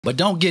But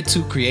don't get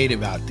too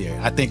creative out there.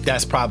 I think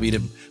that's probably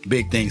the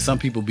big thing. Some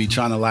people be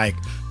trying to like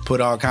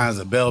put all kinds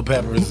of bell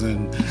peppers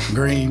and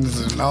greens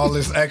and all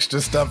this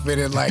extra stuff in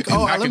it. Like,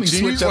 oh, let me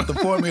switch up the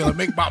formula and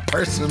make my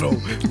personal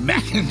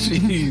mac and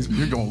cheese.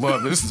 You're going to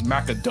love this. This is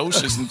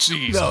macadocious and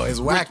cheese. No, it's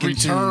whack and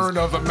cheese. Return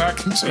of the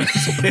mac and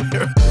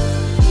cheese.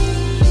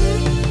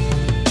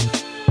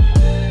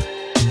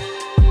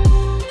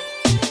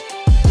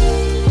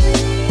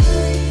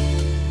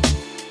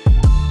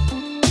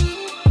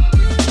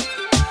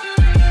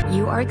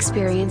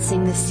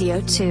 Experiencing the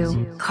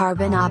CO2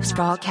 Carbon Ops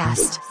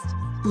Rawcast.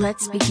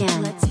 Let's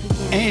begin.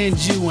 And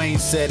you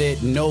ain't said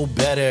it no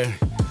better.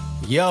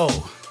 Yo,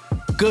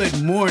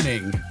 good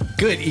morning,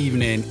 good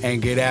evening,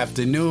 and good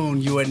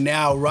afternoon. You are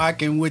now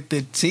rocking with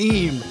the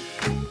team.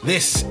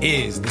 This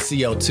is the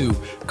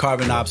CO2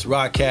 Carbon Ops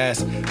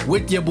Rawcast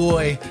with your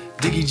boy,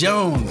 Diggy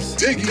Jones.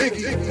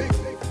 Diggy.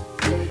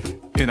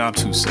 And I'm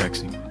too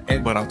sexy,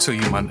 but I'll tell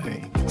you my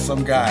name.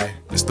 Some guy.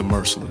 It's the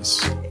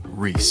merciless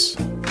Reese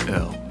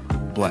L.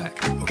 Black.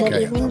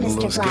 Good evening,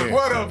 Mr. Black.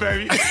 What up,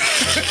 baby? I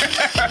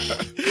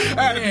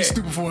had to be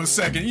stupid for a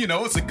second. You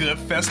know, it's a good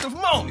festive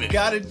moment.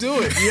 Gotta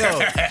do it. Yo,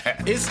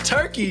 it's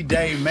Turkey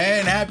Day,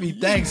 man. Happy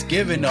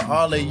Thanksgiving to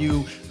all of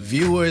you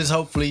viewers.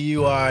 Hopefully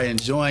you are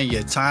enjoying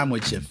your time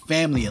with your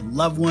family and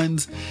loved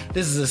ones.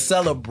 This is a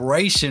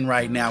celebration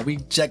right now. We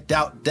decked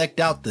out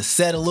the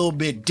set a little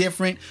bit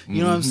different.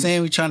 You know what I'm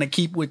saying? We're trying to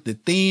keep with the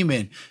theme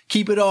and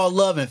keep it all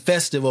love and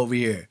festive over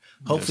here.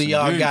 Hopefully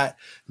y'all got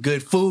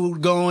good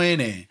food going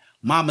and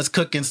Mama's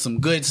cooking some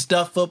good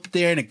stuff up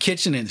there in the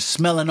kitchen and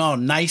smelling all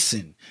nice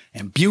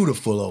and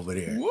beautiful over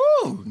there.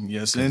 Woo!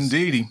 Yes,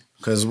 indeedy.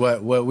 Because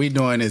what we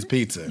doing is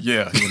pizza.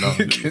 Yeah, you know,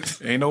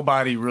 ain't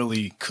nobody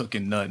really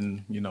cooking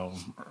nothing, you know,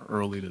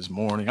 early this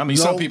morning. I mean,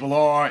 some people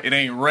are. It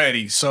ain't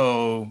ready,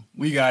 so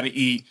we got to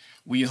eat.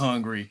 We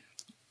hungry.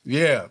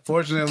 Yeah,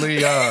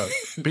 fortunately,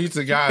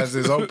 Pizza Guys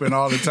is open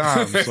all the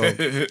time,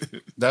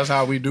 so that's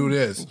how we do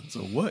this.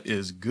 So what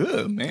is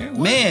good, man?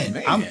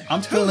 Man,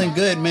 I'm feeling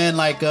good, man.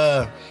 Like,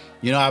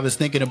 you know, I was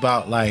thinking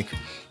about like,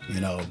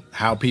 you know,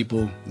 how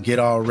people get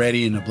all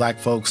ready in the Black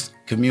folks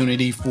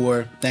community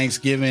for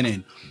Thanksgiving,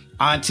 and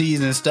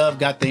aunties and stuff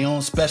got their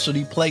own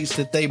specialty plates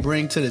that they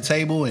bring to the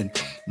table, and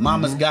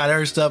Mama's got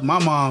her stuff. My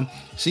mom,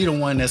 she the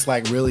one that's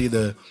like really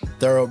the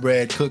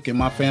thoroughbred cook in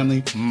my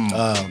family.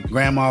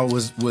 Grandma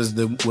was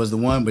the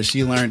one, but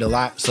she learned a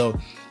lot, so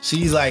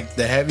she's like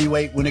the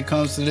heavyweight when it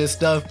comes to this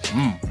stuff.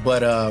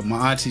 But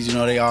my aunties, you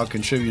know, they all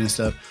contribute and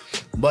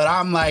stuff. But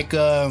I'm like,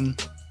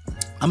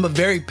 I'm a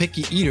very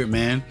picky eater,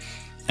 man.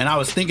 And I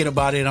was thinking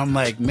about it. I'm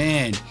like,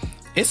 man,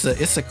 it's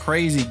a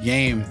crazy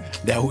game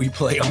that we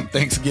play on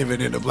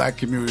Thanksgiving in the Black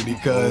community,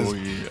 because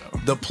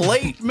the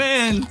plate,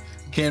 man,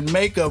 can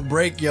make or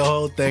break your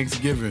whole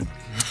Thanksgiving.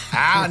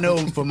 I know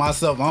for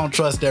myself, I don't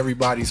trust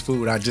everybody's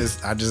food. I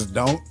just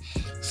don't.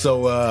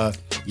 So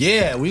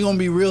yeah, we're gonna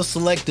be real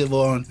selective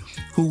on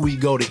who we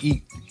go to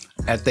eat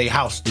at their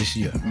house this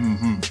year.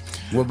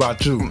 What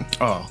about you?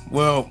 Oh,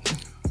 well,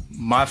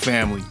 my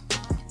family,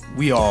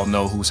 we all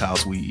know whose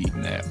house we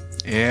eating at.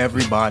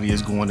 Everybody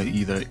is going to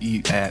either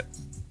eat at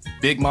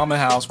Big Mama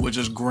house, which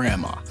is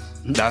grandma.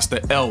 That's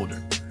the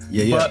elder.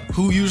 Yeah. But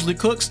who usually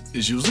cooks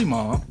is usually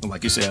mom, and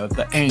like you said,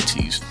 the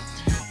aunties.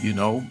 You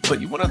know,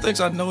 but one of the things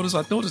I noticed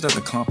that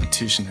the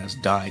competition has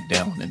died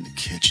down in the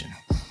kitchen.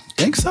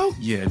 Think so?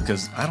 Yeah,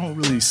 because I don't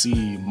really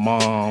see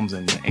moms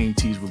and the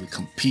aunties really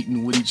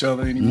competing with each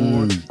other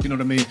anymore. You know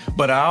what I mean?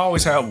 But I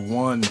always have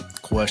one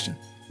question.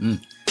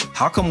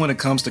 How come when it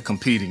comes to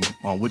competing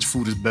on which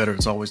food is better,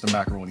 it's always the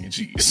macaroni and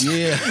cheese?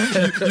 Yeah.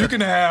 you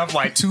can have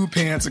like 2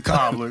 pans of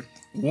cobbler,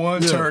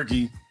 1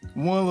 turkey,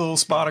 1 little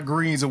spot of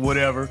greens or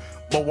whatever,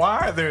 but why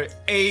are there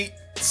 8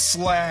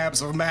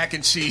 slabs of mac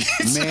and cheese?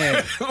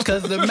 Man,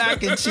 because the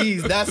mac and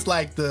cheese, that's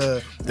like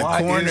the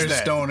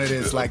cornerstone of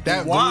this. Like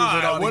that.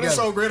 Why? What is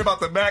so great about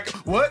the mac?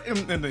 What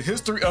in the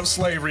history of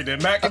slavery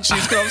did mac and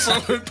cheese come so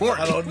important?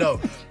 I don't know.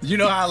 You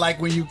know how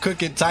like when you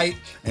cook it tight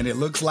and it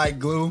looks like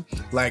glue?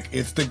 Like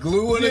it's the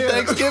glue in the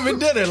Thanksgiving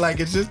dinner. Like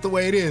it's just the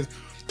way it is.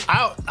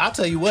 I'll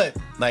tell you what,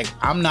 like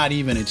I'm not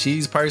even a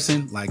cheese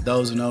person. Like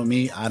those who know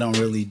me, I don't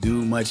really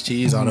do much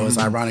cheese, although it's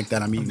ironic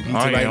that I'm eating pizza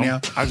right now.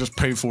 I just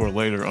pay for it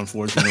later,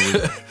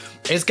 unfortunately.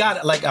 It's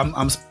got, like,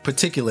 I'm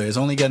particular. It's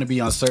only going to be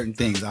on certain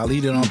things. I'll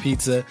eat it on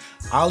pizza.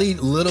 I'll eat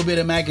a little bit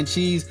of mac and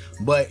cheese,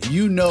 but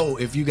you know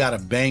if you got a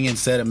banging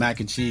set of mac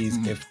and cheese,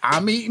 if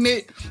I'm eating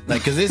it,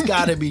 like, because it's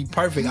got to be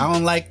perfect. I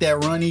don't like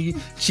that runny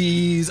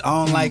cheese.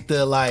 I don't like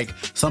the, like,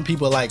 some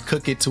people, like,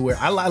 cook it to where,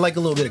 I like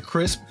a little bit of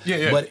crisp,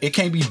 but it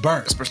can't be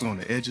burnt. Especially on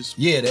the edges.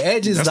 Yeah, the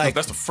edges,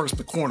 that's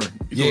the corner.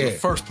 The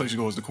first place you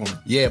go is the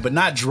corner. Yeah, but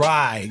not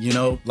dry, you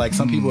know? Like,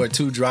 some people are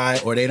too dry,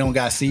 or they don't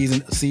got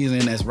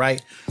seasoning that's right.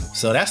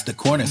 So that's the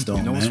cornerstone,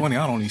 You know what's man.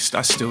 funny?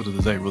 I still to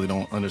this day really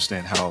don't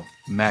understand how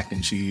mac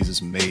and cheese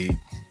is made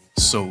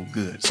so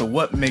good. So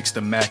what makes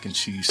the mac and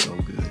cheese so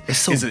good? It's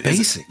so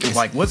basic.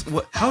 Like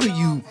how do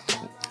you?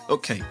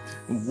 Okay,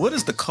 what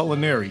is the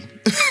culinary?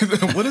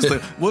 what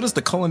is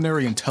the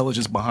culinary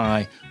intelligence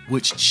behind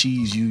which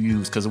cheese you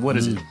use? Because what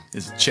is it?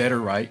 It's cheddar,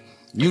 right?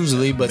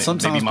 Usually, but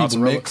sometimes people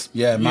mozzarella? mix.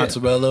 Yeah,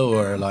 mozzarella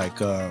or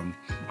like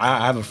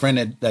I have a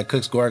friend that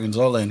cooks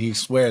gorgonzola and he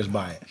swears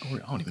by it.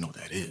 I don't even know what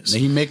that is.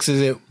 He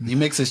mixes it. He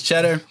mixes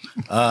cheddar,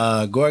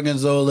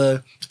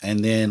 gorgonzola,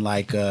 and then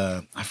like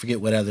I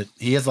forget what other.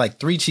 He has like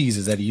 3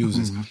 cheeses that he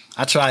uses.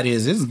 I tried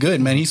his. It's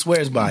good, man. He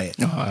swears by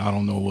it. I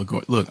don't know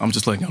what. Look, I'm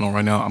just letting you know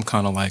right now. I'm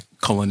kind of like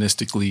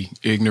culinistically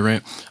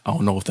ignorant. I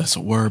don't know if that's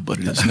a word, but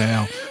it is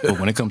now. But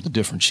when it comes to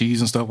different cheese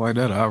and stuff like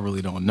that, I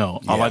really don't know.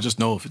 Yeah. All I just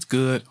know, if it's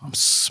good, I'm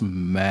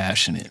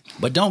smashing it.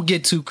 But don't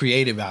get too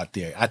creative out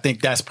there. I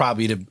think that's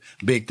probably the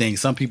big thing.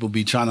 Some people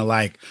be trying to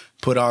like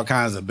put all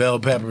kinds of bell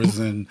peppers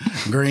and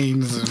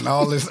greens and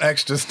all this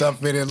extra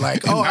stuff in it.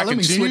 Like, oh, let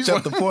me switch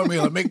up the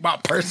formula and make my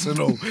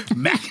personal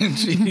mac and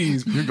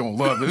cheese. You're going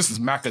to love this. This is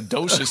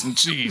macadocious and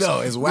cheese.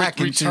 No, it's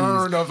whack and cheese.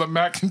 Return of the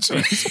mac and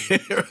cheese.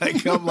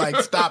 Like, I'm like,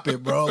 stop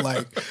it, bro.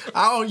 Like,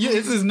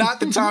 this is not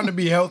the time to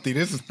be healthy.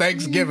 This is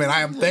Thanksgiving.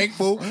 I am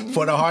thankful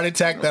for the heart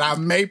attack that I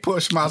may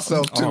push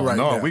myself to right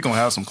now. We're going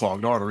to have some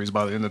clogged arteries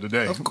by the end of the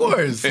day. Of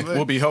course.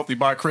 We'll be healthy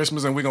by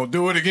Christmas and we're going to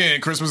do it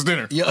again, Christmas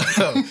dinner. Hey,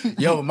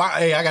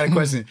 I got a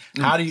question.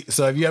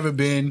 So have you ever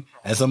been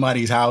at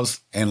somebody's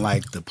house and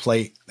like the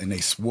plate and they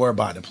swore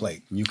by the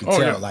plate? You can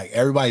tell like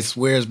everybody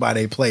swears by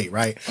their plate,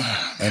 right?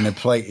 And the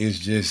plate is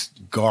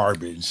just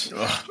garbage.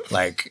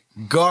 Like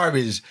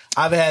garbage.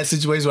 I've had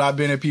situations where I've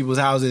been at people's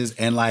houses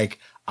and like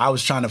I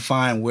was trying to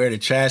find where the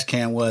trash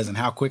can was and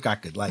how quick I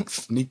could like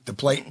sneak the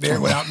plate there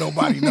without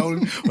nobody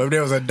knowing. Or if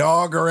there was a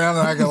dog around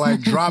and I could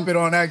like drop it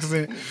on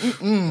accident.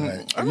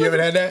 Like, have you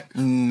ever had that?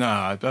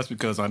 Nah, that's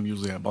because I'm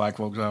usually at black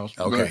folks' house.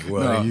 Okay,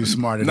 well, you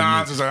smarter than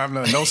me. I'm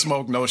no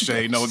smoke, no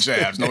shade, no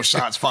jabs, no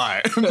shots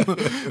fired.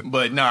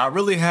 But no, I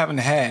really haven't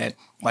had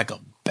like a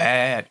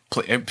bad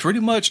play. Pretty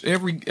much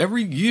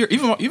every year,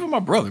 even my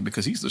brother,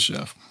 because he's the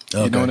chef.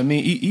 Okay. You know what I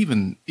mean?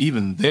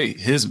 Even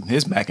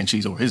his mac and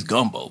cheese or his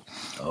gumbo.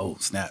 Oh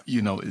snap!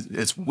 You know,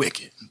 it's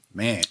wicked,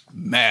 man,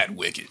 mad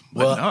wicked.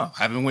 But no,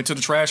 I haven't went to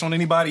the trash on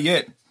anybody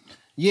yet.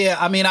 Yeah,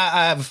 I mean,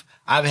 I've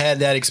had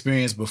that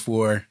experience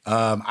before.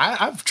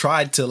 I've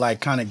tried to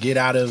like kind of get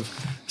out of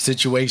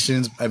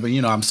situations, but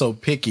you know, I'm so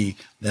picky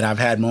that I've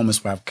had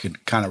moments where I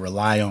could kind of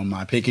rely on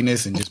my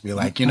pickiness and just be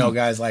like, you know,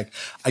 guys, like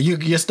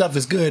your stuff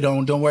is good,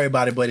 don't worry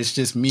about it, but it's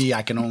just me.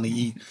 I can only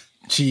eat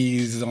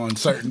cheese on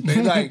certain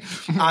things. Like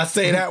I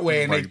say that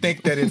way, and they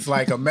think that it's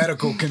like a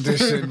medical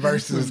condition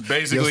versus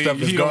basically your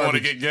stuff is you don't want to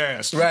get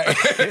gassed, right?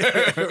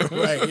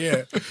 Right,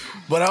 yeah.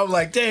 But I'm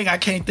like, dang, I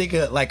can't think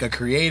of like a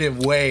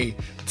creative way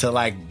to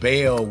like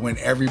bail when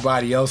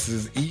everybody else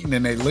is eating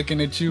and they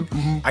looking at you.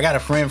 I got a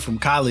friend from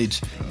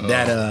college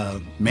that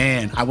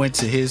man, I went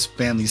to his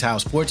family's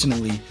house.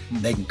 Fortunately,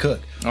 they can cook,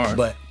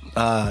 but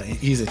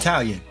he's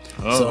Italian,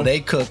 so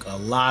they cook a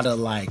lot of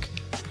like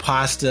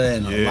pasta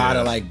and a lot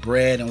of like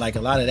bread and like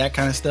a lot of that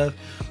kind of stuff.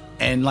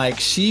 And like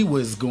she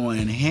was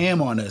going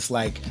ham on us.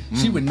 Like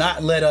she would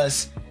not let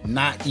us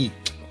not eat.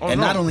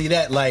 Not only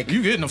that, like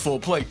you getting a full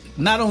plate.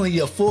 Not only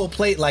a full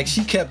plate, like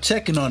she kept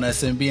checking on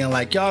us and being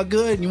like, y'all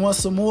good? You want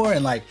some more?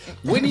 And like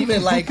wouldn't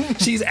even like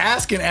she's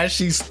asking as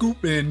she's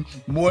scooping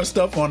more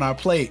stuff on our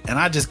plate. And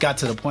I just got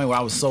to the point where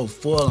I was so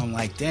full. I'm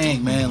like,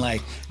 dang man,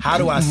 like how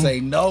do I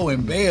say no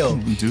and bail?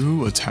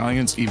 Do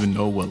Italians even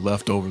know what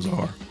leftovers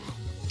are?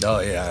 Oh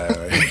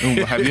yeah.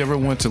 Have you ever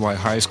went to like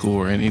high school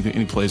or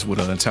any place with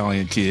an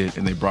Italian kid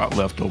and they brought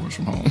leftovers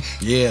from home?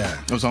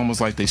 Yeah. It was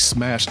almost like they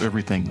smashed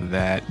everything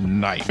that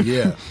night.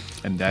 Yeah.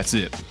 And that's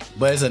it.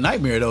 But it's a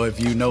nightmare though if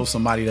you know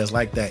somebody that's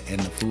like that and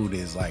the food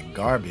is like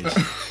garbage.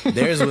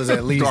 Theirs was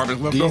at least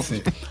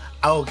decent.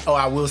 Oh,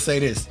 I will say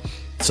this.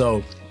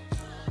 So,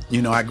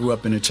 you know, I grew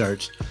up in a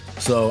church.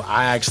 So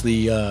I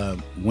actually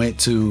went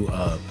to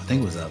I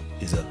think it was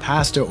a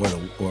pastor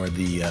or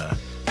the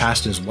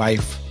pastor's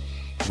wife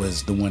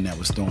was the one that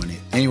was throwing it.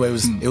 Anyway,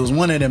 it was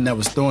one of them that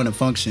was throwing a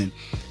function,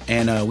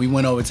 and we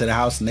went over to the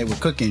house and they were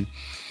cooking.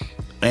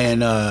 And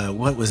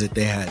what was it?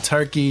 They had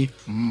turkey,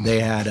 they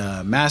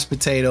had mashed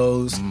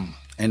potatoes,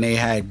 and they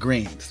had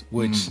greens,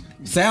 which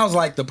sounds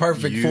like the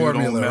perfect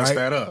formula, don't mess right?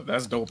 that up.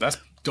 That's dope. That's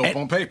dope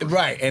on paper,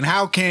 right? And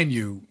how can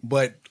you?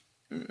 But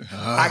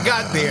I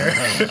got there.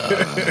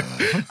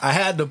 I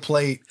had the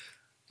plate.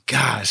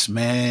 Gosh,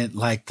 man,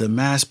 like the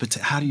mashed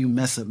potato. How do you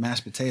mess up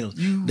mashed potatoes?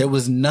 There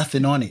was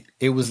nothing on it.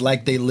 It was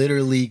like they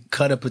literally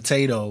cut a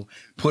potato,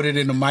 put it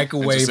in the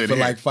microwave for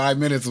like 5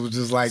 minutes. It was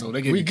just like, so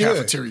they give you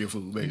cafeteria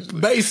food, basically.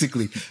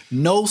 Basically,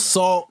 no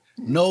salt,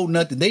 no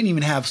nothing. They didn't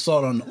even have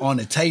salt on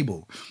the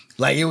table.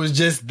 Like it was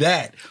just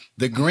that.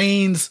 The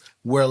greens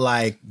were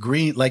like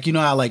green, like you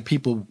know how like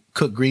people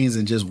cook greens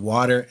in just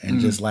water and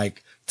just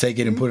like take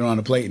it and put it on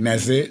a plate and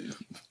that's it.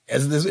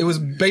 It was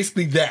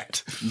basically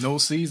that. No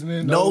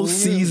seasoning? No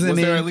seasoning.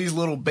 Was there at least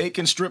little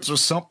bacon strips or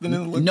something?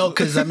 No,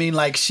 because I mean,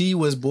 like she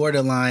was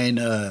borderline,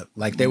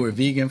 like they were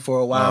vegan for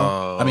a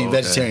while.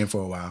 Vegetarian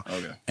for a while.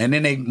 Okay. And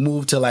then they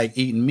moved to like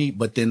eating meat,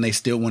 but then they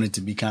still wanted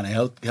to be kind of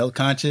health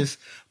conscious.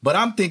 But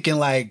I'm thinking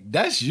like,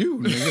 that's you,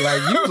 nigga.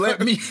 Like you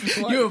let me,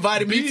 you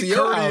invited me to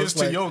your house.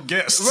 To your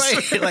guests.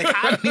 Right. Like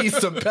I need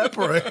some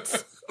pepper.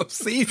 of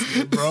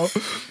seasoning, bro.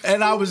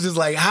 And I was just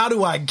like, how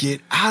do I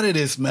get out of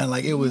this, man?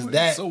 Like, it was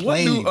that So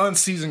plain. what do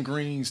unseasoned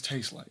greens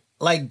taste like?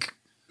 Like,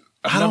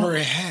 I've never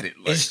had it.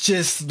 Like, it's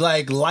just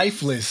like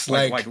lifeless.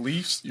 like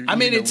leaves? I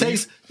mean, it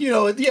tastes,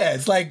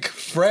 it's like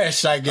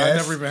fresh, I guess. I've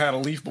never even had a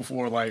leaf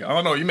before. Like, I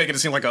don't know. You're making it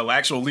seem like an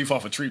actual leaf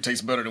off a tree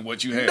tastes better than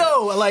what you had.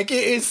 No, like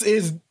it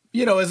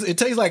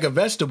tastes like a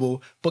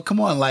vegetable, but come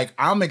on, like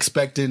I'm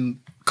expecting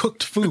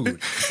cooked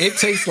food. It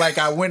tastes like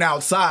I went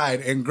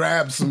outside and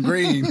grabbed some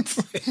greens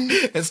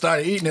and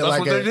started eating it. That's like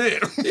what they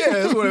did. Yeah,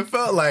 that's what it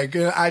felt like.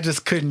 I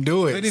just couldn't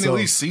do it. They didn't at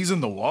least season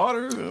the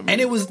water. I mean,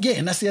 and it was,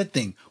 and that's the other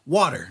thing.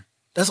 Water.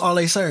 That's all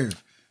they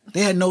served.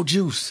 They had no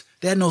juice.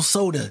 They had no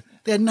soda.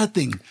 They had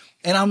nothing.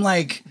 And I'm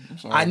like,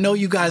 I know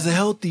you guys are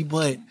healthy,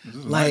 but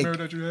like,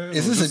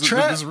 is this a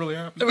trap? This is really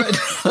happening?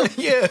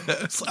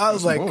 Yeah. So I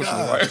was like,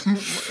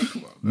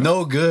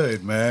 no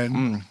good,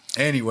 man.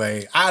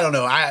 Anyway, I don't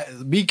know.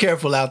 Be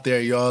careful out there,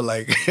 y'all.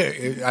 Like,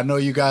 I know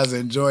you guys are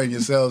enjoying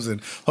yourselves,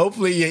 and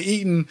hopefully you're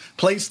eating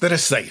plates that are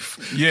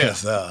safe. Yeah.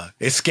 'Cause,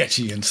 it's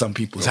sketchy in some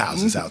people's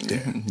houses out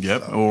there.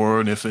 Yep. So. Or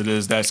if it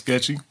is that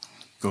sketchy,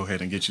 go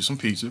ahead and get you some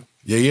pizza.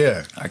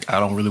 Yeah. I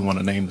don't really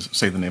want to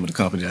say the name of the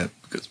company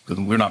because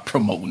we're not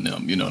promoting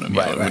them. You know what I mean?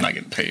 Right. We're not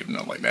getting paid or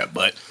nothing like that.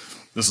 But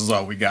this is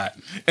all we got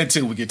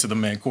until we get to the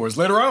main course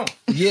later on.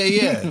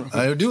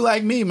 Yeah. Do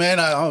like me,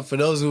 man. For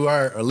those who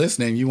are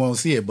listening, you won't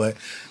see it, but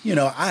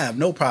I have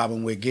no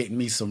problem with getting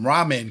me some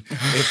ramen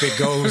if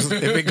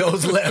it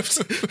goes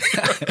left.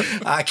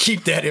 I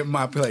keep that in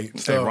my plate.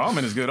 So hey,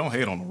 ramen is good. Don't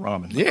hate on the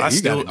ramen. Yeah,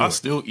 I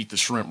still eat the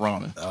shrimp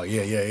ramen. Oh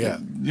yeah.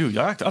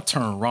 I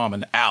turn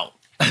ramen out.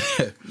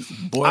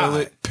 Boil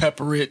it,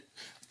 pepper it,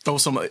 throw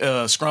some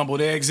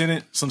scrambled eggs in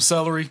it, some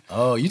celery.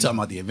 Oh, you talking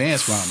about the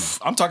advanced ramen?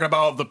 I'm talking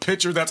about the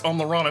picture that's on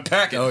the ramen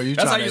packet. Oh,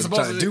 that's how you're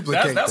supposed to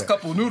duplicate that's a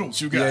couple of noodles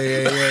you got.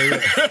 Yeah.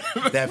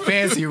 That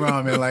fancy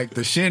ramen, like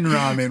the Shin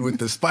ramen with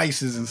the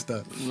spices and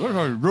stuff.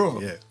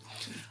 Yeah.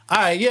 All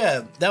right,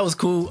 yeah, that was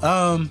cool.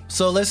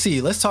 So let's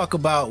see. Let's talk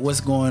about what's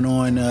going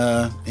on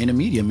in the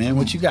media, man.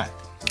 What you got?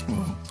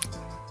 Well,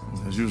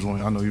 as usual,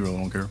 I know you really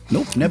don't care.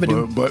 Nope, never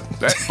do. But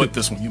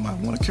this one you might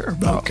want to care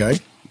about. Okay.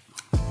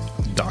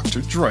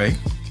 Dr. Dre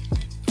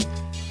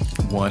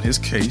won his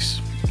case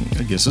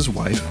against his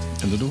wife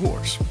in the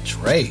divorce.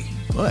 Dre.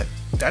 But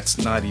that's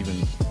not even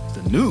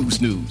the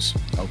news.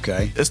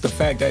 Okay. It's the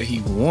fact that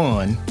he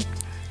won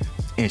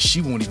and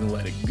she won't even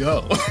let it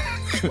go.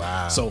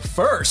 Wow. So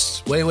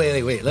first... Wait.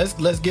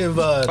 Let's give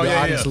the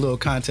audience a little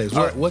context.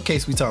 What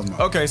case we talking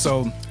about? Okay,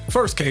 so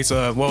first case,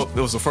 it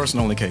was the first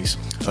and only case.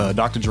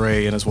 Dr.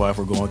 Dre and his wife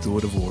were going through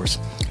a divorce.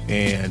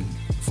 And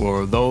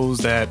for those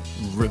that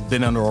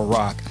been under a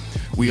rock,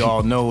 we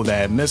all know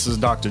that Mrs.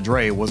 Dr.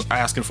 Dre was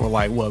asking for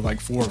like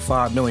 $4 or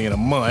 $5 million a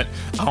month.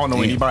 I don't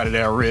know anybody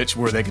that rich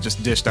where they could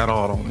just dish that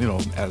all on,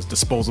 as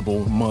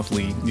disposable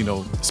monthly,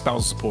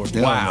 spousal support.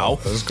 Yeah, wow.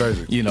 That's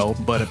crazy.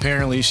 But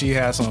apparently she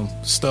had some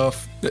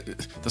stuff.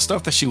 The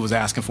stuff that she was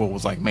asking for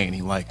was like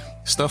mainly like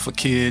stuff for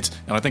kids.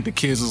 And I think the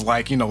kids is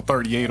like,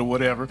 38 or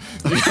whatever,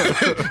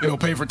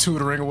 pay for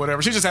tutoring or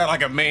whatever. She just had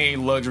like a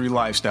main luxury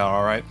lifestyle.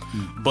 All right.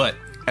 But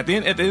at the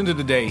end of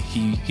the day,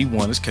 he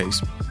won his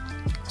case.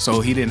 So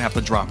he didn't have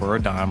to drop her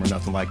a dime or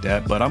nothing like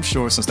that. But I'm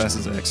sure since that's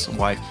his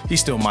ex-wife, he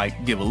still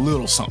might give a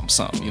little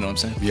something, you know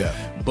what I'm saying? Yeah.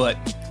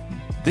 But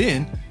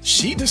then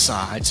she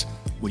decides,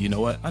 well, you know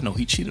what? I know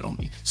he cheated on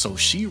me. So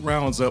she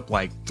rounds up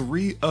like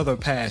 3 other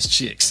past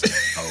chicks.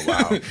 Oh,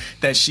 wow.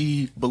 that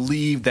she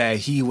believed that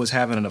he was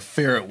having an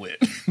affair with.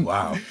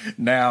 Wow.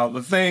 Now,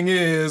 the thing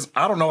is,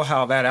 I don't know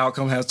how that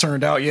outcome has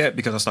turned out yet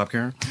because I stopped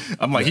caring.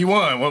 I'm like, he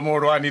won. What more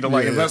do I need to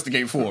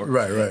investigate for?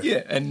 Right.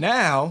 Yeah. And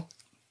now...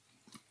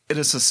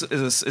 It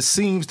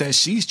seems that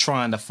she's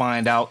trying to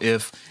find out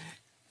if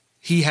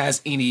he has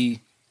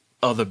any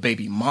other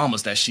baby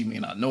mamas that she may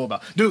not know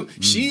about. Dude,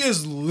 she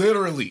is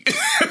literally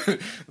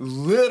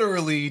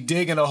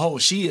digging a hole.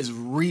 She is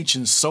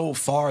reaching so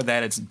far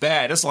that it's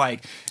bad. It's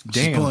like,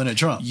 damn, she's pulling a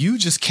Trump. You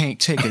just can't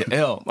take an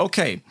L.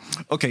 Okay,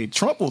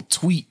 Trump will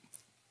tweet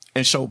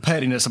and show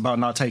pettiness about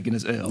not taking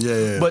his L.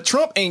 Yeah. But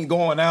Trump ain't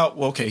going out.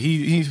 Well, okay,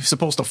 he's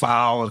supposed to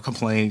file a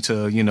complaint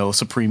to,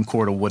 Supreme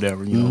Court or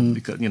whatever,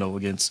 because,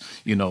 against,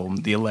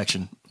 the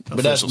election But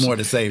officials. That's more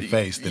to save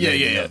face. Than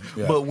yeah.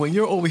 But when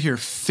you're over here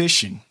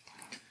fishing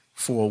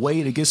for a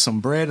way to get some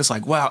bread, it's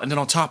like, wow. And then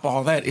on top of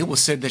all that, it was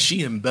said that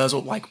she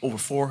embezzled like over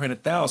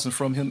 $400,000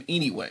 from him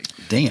anyway.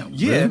 Damn.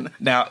 Yeah. Really?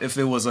 Now, if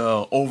it was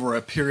over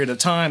a period of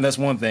time, that's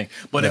one thing.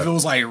 But if it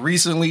was like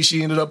recently,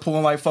 she ended up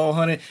pulling like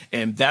 $400,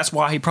 and that's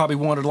why he probably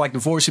wanted to like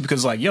divorce you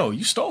because like, yo,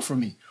 you stole from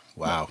me.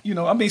 Wow.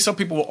 Some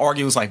people will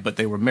argue it's like, but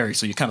they were married,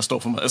 so you kind of stole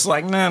from her. It's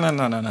like,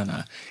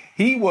 no.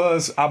 He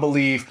was, I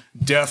believe,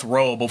 death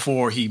row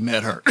before he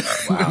met her.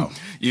 Wow.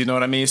 You know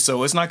what I mean?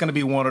 So it's not going to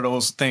be one of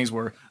those things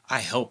where I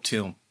helped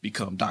him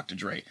become Dr.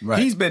 Dre. Right.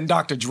 He's been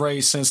Dr.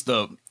 Dre since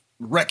the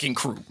wrecking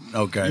crew.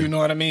 Okay. You know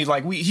what I mean?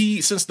 Like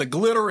he since the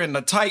glitter and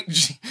the tight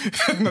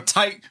and the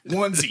tight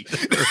onesie.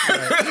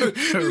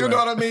 You know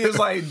what I mean? It's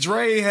like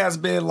Dre has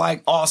been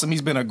like awesome.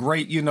 He's been a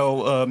great,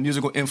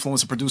 musical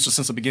influence and producer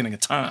since the beginning of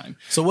time.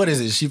 So what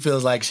is it? She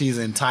feels like she's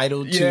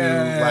entitled to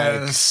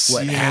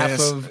half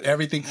of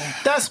everything.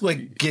 That's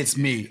what gets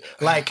me.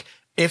 Like,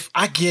 if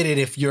I get it,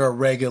 if you're a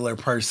regular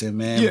person,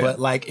 man, but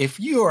like if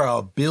you are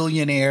a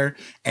billionaire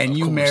and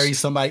you marry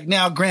somebody,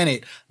 now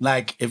granted,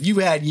 like if you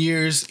had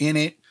years in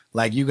it,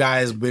 like you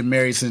guys been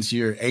married since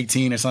you're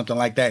 18 or something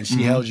like that, and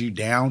she held you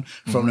down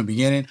from the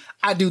beginning,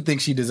 I do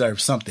think she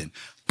deserves something.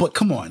 But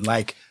come on,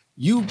 like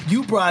you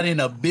brought in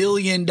 $1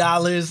 billion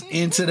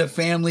into the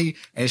family,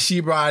 and she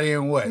brought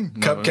in what?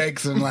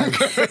 Cupcakes and like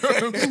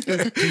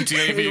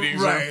PTA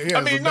meetings. Right. Yeah,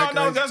 I mean,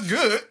 no, that's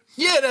good.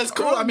 Yeah, that's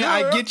cool. I mean,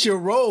 I get your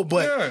role,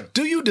 but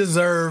do you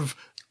deserve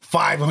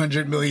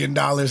 $500 million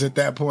at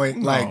that point?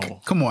 No.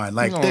 Like, come on.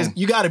 Like,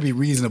 you got to be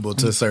reasonable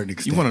to a certain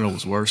extent. You want to know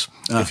what's worse?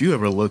 If you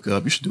ever look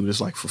up, you should do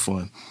this like for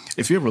fun.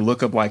 If you ever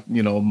look up like,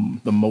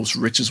 the most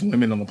richest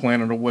women on the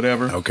planet or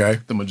whatever,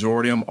 the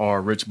majority of them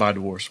are rich by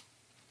divorce.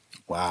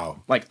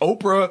 Wow. Like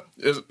Oprah,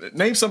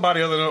 name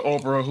somebody other than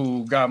Oprah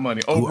who got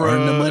money.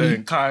 Oprah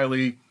and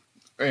Kylie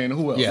and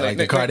who else? Yeah, like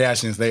the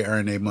Kardashians, they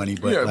earn their money.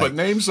 But but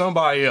name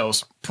somebody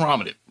else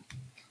prominent.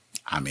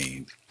 I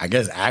mean, I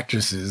guess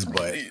actresses,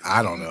 but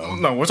I don't know.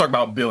 No, we're talking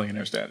about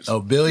billionaire status. Oh,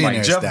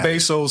 billionaire status. Jeff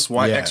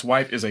Bezos'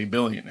 ex-wife is a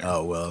billionaire.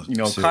 Oh, well.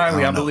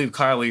 Kylie, I believe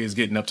Kylie is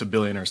getting up to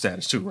billionaire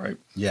status too, right?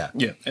 Yeah.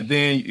 Yeah. And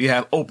then you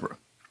have Oprah.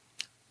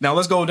 Now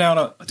let's go down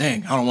I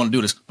don't want to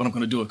do this, but I'm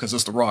going to do it because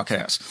it's the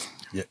Rawcast.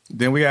 Yeah.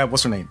 Then we have,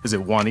 what's her name? Is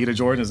it Juanita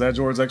Jordan? Is that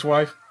Jordan's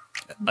ex-wife?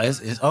 Yeah.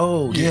 She got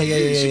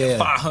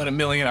 $500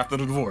 million after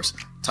the divorce.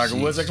 Tiger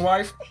Woods'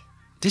 ex-wife?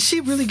 Did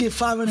she really get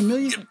 $500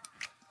 million?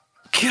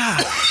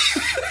 God.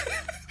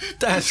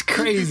 That's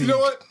crazy. You know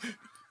what?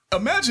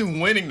 Imagine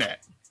winning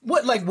that.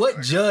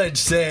 What judge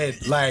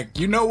said, like,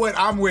 you know what?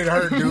 I'm with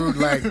her, dude.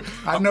 Like,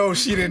 I know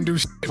she didn't do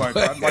shit.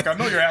 Like, I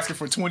know you're asking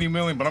for $20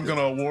 million, but I'm going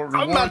to reward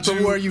I'm about to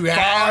award you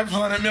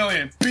 $500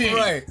 million. Bing.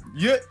 Right.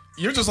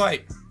 You're just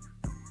like,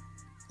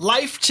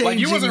 life-changing. Like,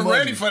 you wasn't money.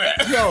 ready for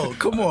that. Yo,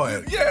 come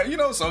on. Yeah,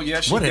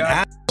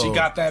 she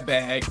got that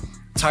bag.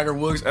 Tiger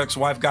Woods'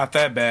 ex-wife got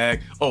that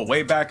bag. Oh,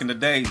 way back in the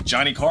day,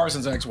 Johnny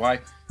Carson's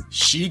ex-wife,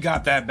 she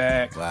got that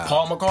bag. Wow.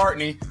 Paul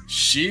McCartney,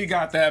 she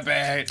got that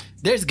bag.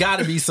 There's got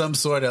to be some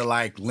sort of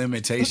like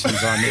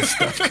limitations on this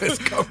stuff. Because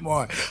come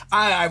on,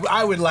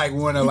 I would like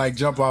want to like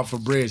jump off a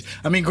bridge.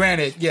 I mean,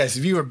 granted, yes,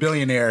 if you were a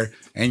billionaire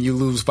and you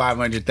lose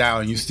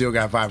 $500,000, you still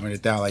got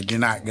 $500,000. Like you're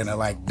not gonna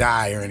like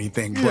die or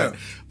anything. Yeah.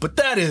 But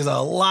that is a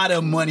lot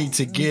of money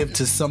to give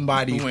to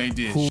somebody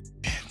who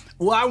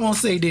well, I won't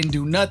say didn't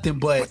do nothing,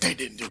 but they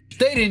didn't do.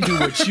 They didn't do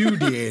what you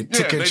did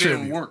to contribute. They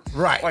didn't work.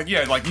 Right. Like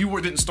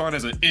you didn't start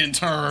as an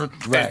intern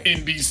at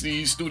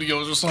NBC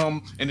Studios or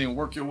something, and then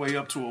work your way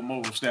up to a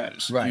mogul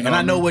status. Right. And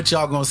I know what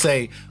y'all gonna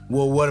say.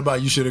 Well, what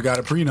about you should have got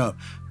a prenup?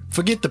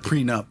 Forget the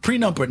prenup.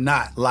 Prenup or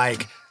not,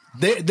 like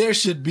there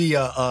should be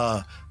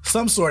a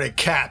some sort of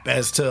cap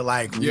as to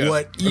like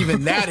what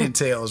even that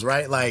entails,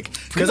 right? Like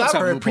because I've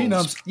heard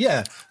prenups.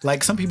 Yeah,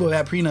 like some people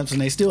have prenups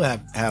and they still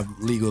have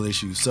legal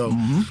issues. So,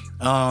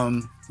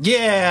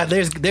 yeah,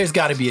 there's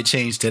got to be a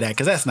change to that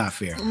because that's not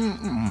fair.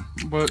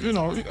 But it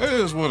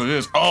is what it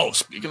is. Oh,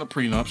 speaking of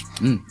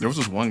prenups, there was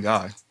this one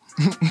guy.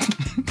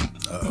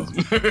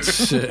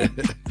 Shit.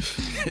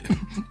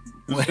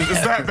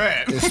 It's that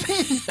bad.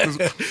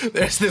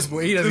 There's this.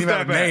 He doesn't even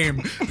have a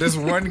name. This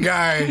one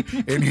guy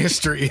in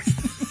history.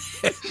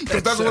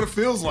 Because that's what it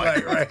feels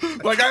like. Right.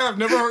 Like, I have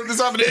never heard this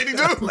happen to any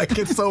dude. Like,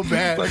 it's so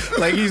bad.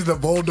 Like he's the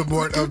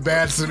Voldemort of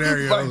bad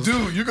scenarios. Like,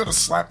 dude, you're going to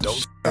slap the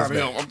shit out of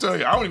him. I'm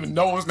telling you, I don't even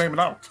know his name and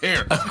I don't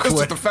care. It's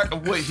just the fact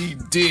of what he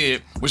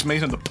did, which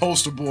made him the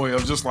poster boy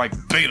of just like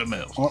beta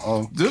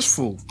males. This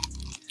fool,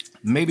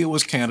 maybe it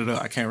was Canada,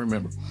 I can't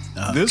remember.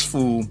 This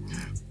fool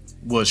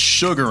was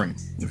sugaring.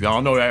 If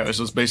y'all know that, it's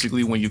just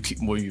basically when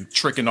you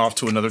tricking off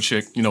to another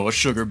chick, a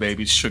sugar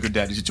baby, sugar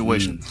daddy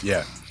situation.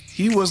 Yeah.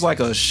 He was like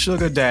a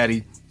sugar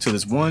daddy to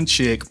this one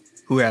chick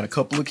who had a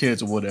couple of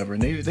kids or whatever,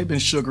 and they've been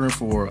sugaring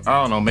for,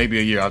 I don't know, maybe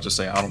a year. I'll just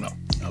say, I don't know.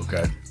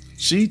 Okay.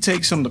 She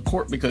takes him to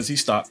court because he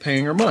stopped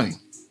paying her money.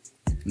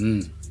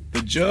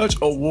 The judge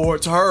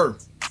awards her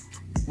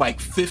like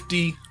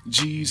 50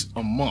 G's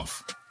a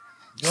month.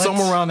 What?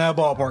 Somewhere around that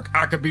ballpark.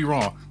 I could be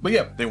wrong. But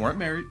yeah, they weren't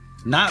married.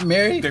 Not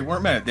married? They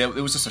weren't married. It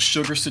was just a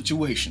sugar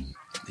situation.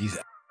 These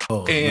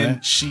assholes, and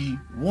man. She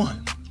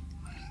won.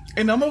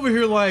 And I'm over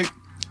here like,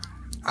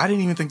 I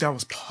didn't even think that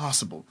was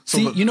possible. So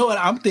see, you know what?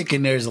 I'm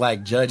thinking there's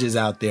like judges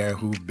out there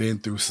who've been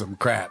through some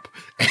crap.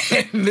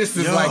 And this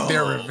is like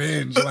their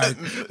revenge.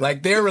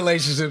 Like their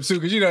relationships too.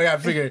 Because you gotta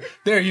figure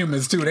they're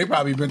humans too. They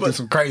probably been through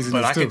some craziness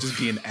but I too. could just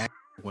be an actor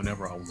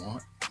whenever I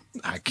want.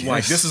 I guess.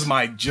 Like, this is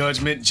my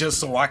judgment just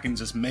so I can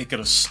just make it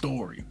a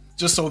story.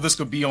 Just so this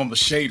could be on the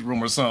Shade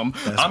Room or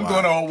something. I'm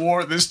going to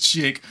award this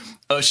chick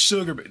a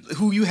sugar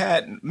who you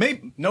had,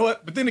 maybe, know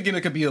what? But then again,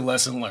 it could be a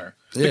lesson learned.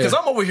 Yeah. Because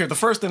I'm over here, the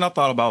first thing I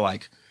thought about,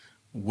 like,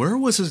 where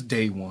was his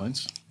day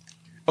ones?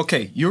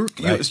 okay, you're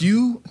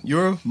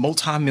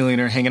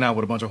multimillionaire hanging out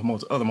with a bunch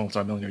of other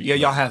multimillionaires. Yeah,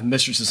 y'all have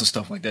mistresses and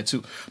stuff like that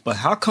too. But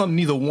how come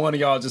neither one of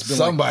y'all just been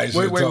Somebody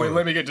like, wait,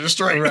 let me get this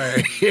straight.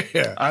 Right.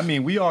 Yeah. I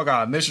mean, we all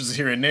got mistresses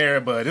here and there,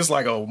 but it's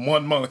like a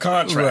 1 month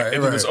contract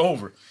and then it's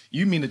over.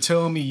 You mean to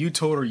tell me you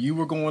told her you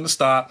were going to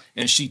stop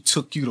and she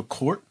took you to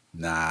court?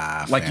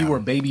 Nah, like you were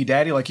a baby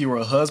daddy, like you were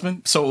a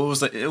husband. So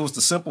it was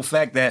the simple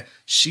fact that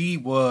she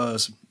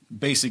was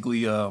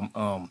basically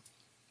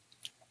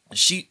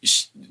she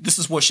this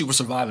is what she was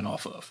surviving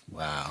off of.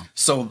 Wow.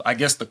 So I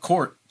guess the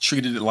court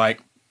treated it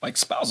like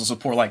spousal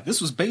support. Like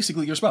this was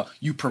basically your spouse.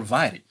 You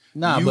provided.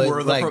 Nah, you but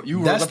were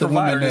that's the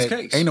provider in this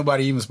case. Ain't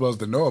nobody even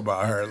supposed to know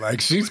about her. Like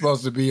she's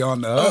supposed to be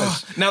on the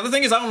hush. Now the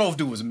thing is, I don't know if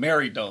dude was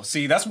married though.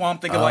 See, that's why I'm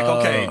thinking like,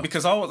 okay,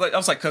 because I was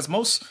like, because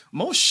most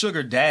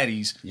sugar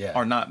daddies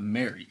are not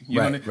married. You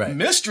know what I mean? Right.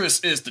 Mistress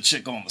is the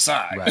chick on the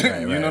side.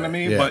 Right, you know what I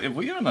mean? Yeah. But if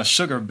we're in a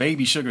sugar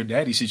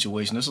daddy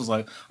situation, this is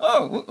like,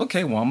 oh,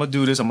 okay, well I'm gonna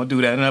do this, I'm gonna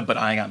do that, but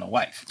I ain't got no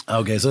wife.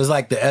 Okay, so it's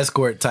like the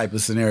escort type of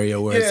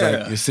scenario where it's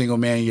like you're single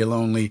man, you're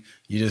lonely,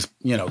 you just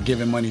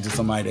giving money to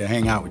somebody to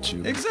hang out with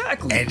you.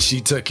 Exactly. And she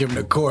took him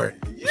to court,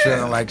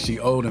 feeling like she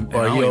owed him,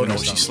 or he owed her.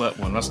 She slept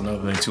one. That's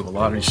another thing too. A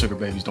lot of these sugar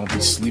babies don't be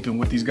sleeping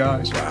with these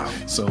guys. Wow.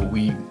 So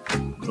we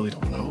really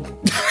don't know.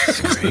 It's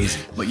crazy.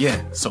 But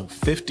yeah, so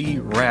 50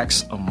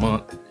 racks a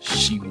month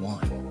she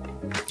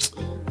won.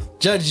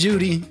 Judge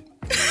Judy,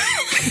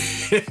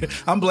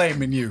 I'm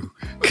blaming you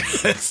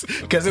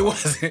because it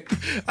wasn't.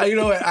 You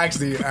know what?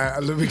 Actually,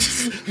 let me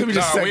just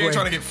segue. We ain't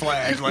trying to get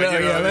flagged. Like,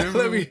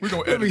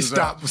 let me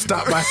stop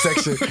my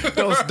section.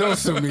 Don't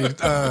sue me.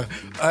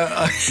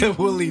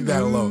 We'll leave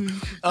that alone.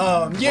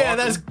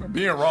 That's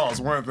being raw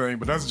is one thing,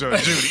 but that's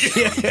Judge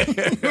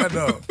Judy. I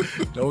know.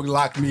 Don't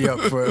lock me up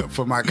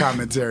for my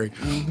commentary.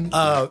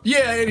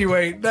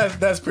 Anyway,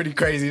 that's pretty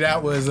crazy.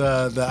 That was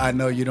the I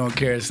Know You Don't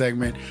Care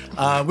segment.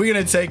 We're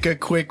gonna take a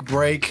quick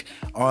break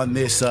on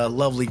this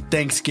lovely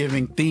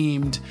Thanksgiving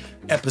themed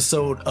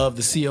episode of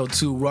the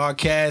CO2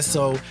 Rawcast.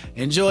 So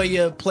enjoy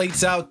your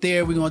plates out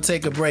there. We're gonna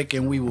take a break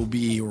and we will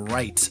be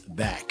right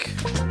back.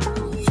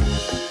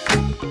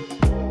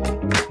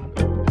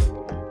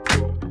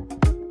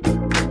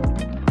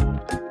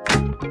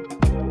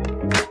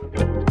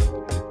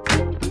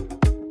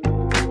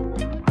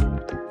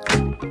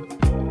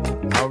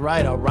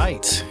 All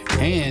right.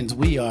 And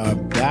we are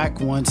back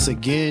once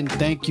again.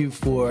 Thank you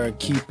for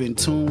keeping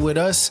tune with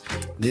us.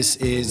 This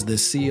is the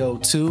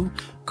CO2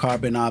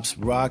 Carbon Ops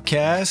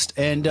Rawcast.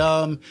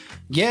 And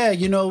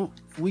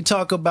we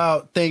talk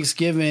about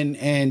Thanksgiving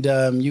and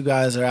you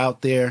guys are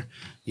out there,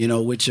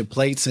 with your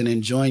plates and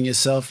enjoying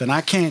yourself. And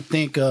I can't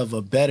think of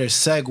a better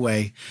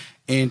segue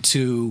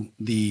into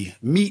the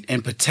meat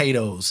and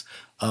potatoes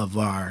of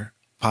our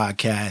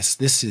podcast.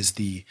 This is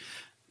the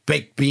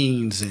baked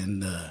beans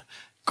and the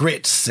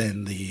grits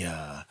and the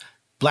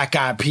black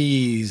eyed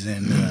peas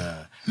and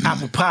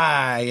apple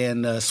pie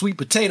and sweet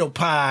potato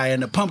pie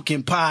and the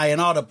pumpkin pie and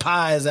all the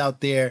pies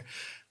out there.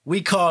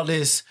 We call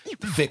this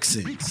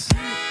fixins.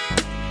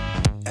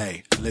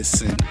 Hey,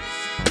 listen,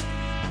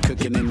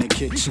 cooking in the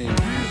kitchen.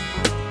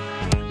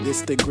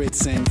 This the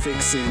grits and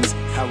fixins,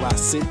 how I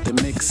sit the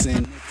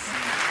mixin'.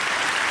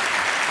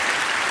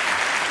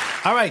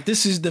 All right,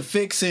 this is the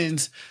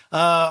fixins,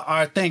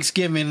 our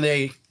Thanksgiving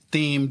Day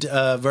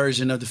themed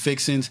version of the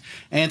fixins,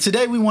 and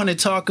today we want to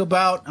talk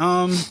about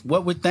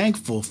what we're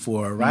thankful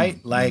for, right?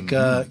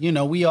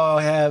 We all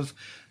have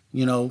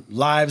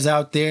lives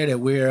out there that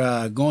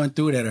we're going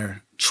through that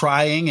are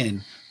trying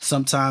and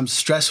sometimes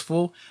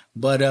stressful,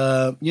 but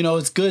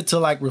it's good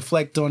to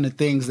reflect on the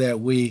things that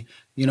we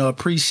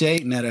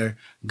appreciate and that are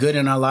good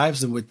in our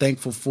lives and we're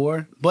thankful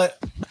for.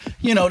 But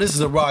this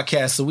is a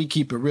Rawcast, so we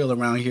keep it real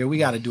around here. We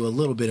got to do a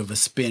little bit of a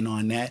spin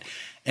on that,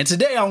 and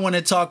today I want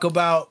to talk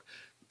about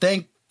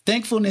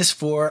thankfulness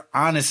for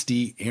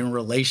honesty in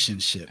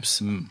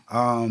relationships.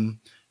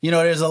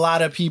 There's a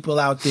lot of people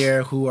out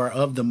there who are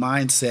of the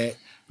mindset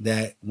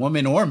that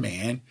woman or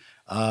man,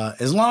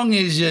 as long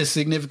as your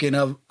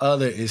significant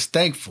other is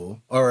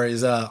thankful or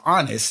is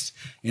honest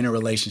in a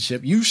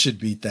relationship, you should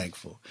be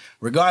thankful,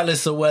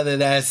 regardless of whether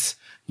that's,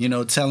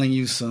 telling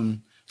you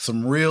some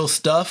real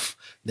stuff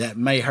that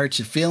may hurt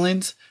your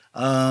feelings.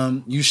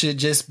 You should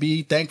just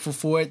be thankful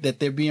for it, that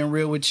they're being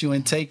real with you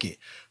and take it.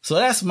 So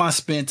that's my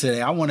spin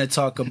today. I want to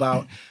talk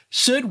about,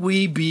 should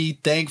we be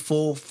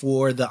thankful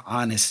for the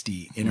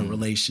honesty in a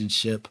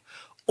relationship,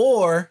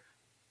 or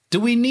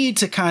do we need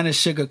to kind of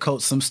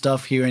sugarcoat some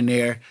stuff here and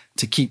there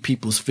to keep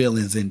people's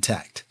feelings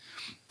intact?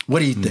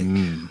 What do you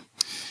think?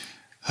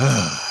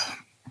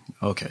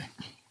 Okay.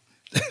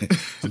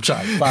 I'm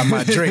trying to find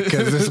my drink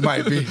because I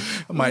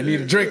might need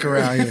a drink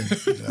around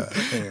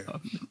here.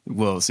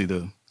 Well, see,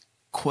 the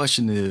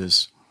question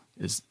is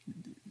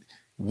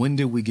when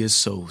did we get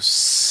so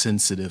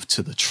sensitive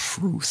to the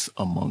truth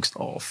amongst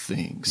all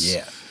things?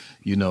 Yeah.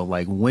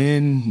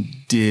 When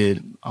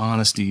did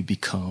honesty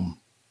become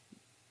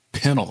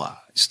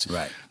penalized?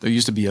 Right. There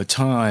used to be a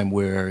time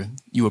where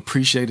you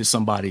appreciated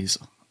somebody's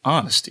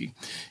honesty.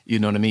 You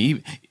know what I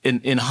mean?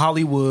 In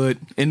Hollywood,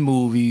 in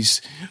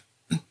movies,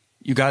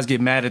 you guys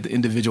get mad at the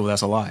individual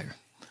that's a liar.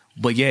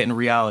 But yet, in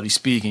reality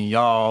speaking,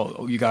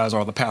 you guys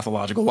are the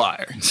pathological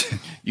liar,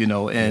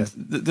 and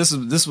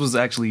this was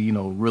actually,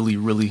 really,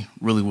 really,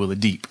 really, really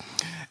deep.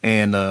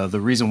 And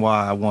the reason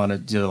why I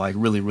wanted to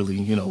really,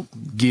 really,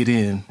 get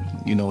in,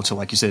 to,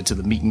 like you said, to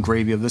the meat and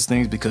gravy of this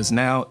thing is because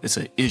now it's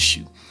an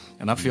issue.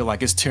 And I feel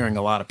like it's tearing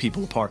a lot of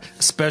people apart,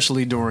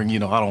 especially during,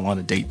 I don't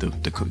want to date the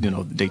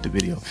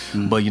video,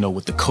 but,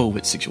 with the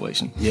COVID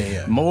situation.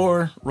 Yeah.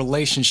 More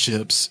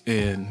relationships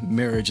and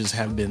marriages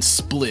have been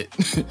split,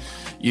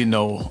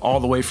 all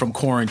the way from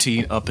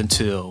quarantine up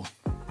until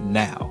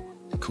now.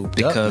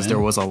 Because there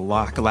was a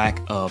lack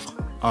of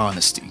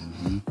honesty.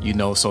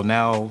 So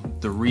now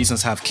the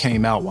reasons have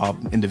came out while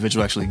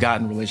individuals actually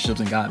got in relationships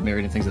and got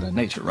married and things of that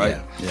nature, right?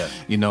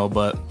 Yeah.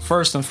 But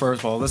first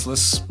of all,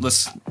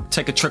 let's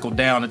take a trickle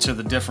down into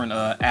the different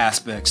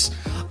aspects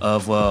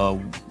of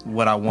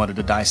what I wanted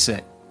to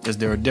dissect. Is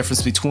there a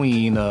difference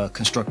between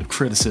constructive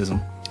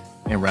criticism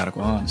and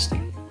radical honesty?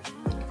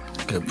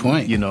 Good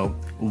point.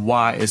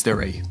 Why is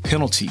there a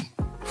penalty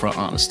for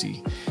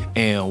honesty?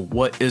 And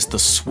what is the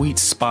sweet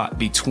spot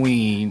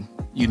between,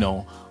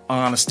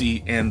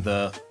 honesty and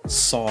the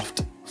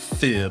soft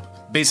fib?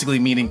 Basically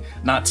meaning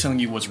not telling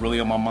you what's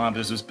really on my mind,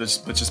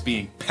 but just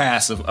being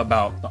passive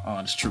about the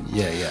honest truth.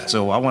 Yeah.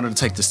 So I wanted to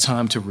take this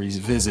time to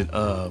revisit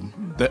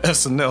the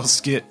SNL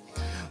skit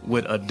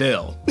with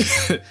Adele.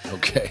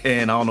 Okay.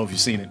 And I don't know if you've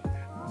seen it.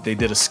 They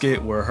did a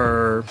skit where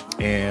her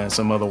and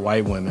some other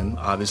white women,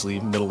 obviously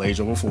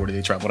middle-aged, over 40,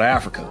 they travel to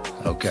Africa.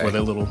 Okay. For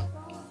their little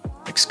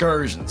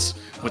excursions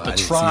with the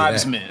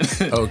tribesmen.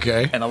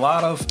 Okay. And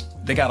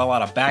they got a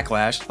lot of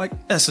backlash, like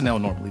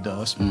SNL normally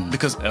does,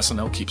 because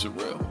SNL keeps it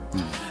real.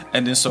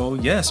 And then so,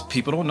 yes,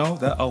 people don't know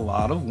that a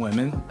lot of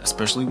women,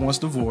 especially once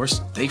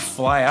divorced, they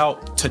fly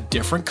out to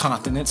different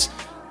continents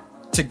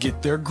to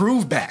get their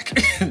groove back.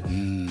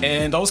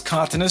 And those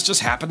continents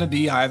just happen to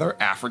be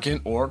either African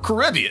or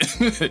Caribbean.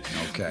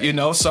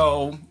 Okay.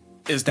 So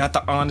is that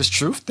the honest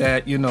truth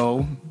that,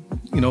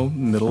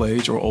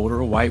 middle-aged or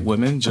older white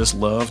women just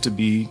love to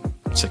be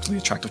sexually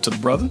attractive to the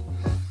brother?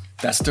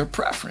 That's their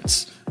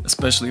preference,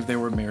 especially if they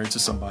were married to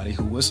somebody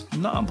who was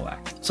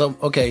non-black. So,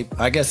 okay,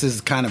 I guess this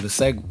is kind of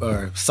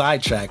a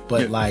sidetrack,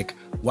 but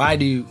why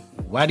do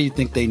you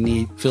think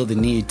they feel the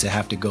need to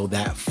have to go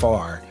that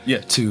far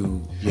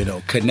to,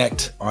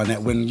 connect on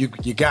that when you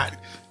got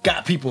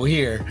people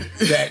here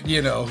that,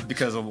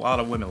 Because a lot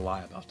of women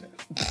lie about that.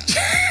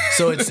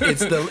 So it's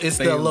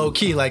the low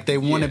key, like they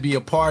want to be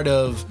a part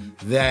of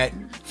that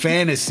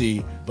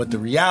fantasy, but the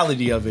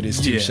reality of it is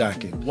too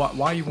shocking.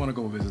 Why you want to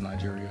go visit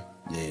Nigeria?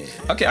 Yeah.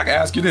 Okay, I can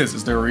ask you this.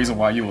 Is there a reason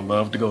why you would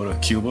love to go to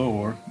Cuba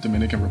or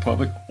Dominican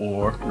Republic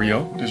or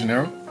Rio de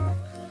Janeiro?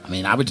 I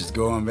mean, I would just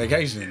go on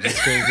vacation just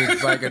because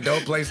it's like a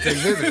dope place to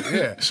visit.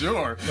 Yeah.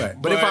 Sure. Right.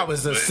 But if I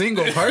was a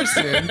single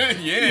person,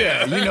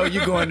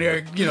 you go in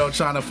there,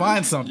 trying to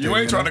find something. You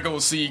ain't trying to go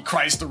see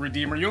Christ the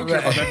Redeemer. You don't care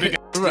about that big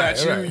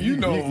statue. Right. You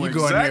know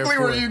exactly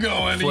where you're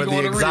going. For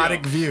the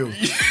exotic view.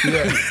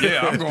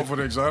 Yeah, I'm going for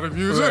the exotic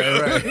view.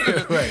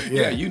 Right.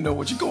 Yeah, you know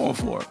what you're going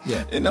for.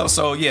 Yeah.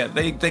 So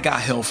they got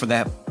hell for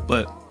that,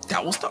 but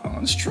that was the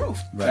honest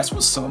truth. Right. That's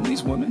what some of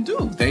these women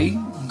do. They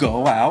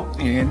go out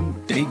and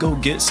they go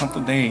get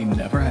something they ain't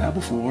never had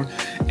before,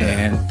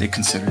 and they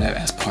consider that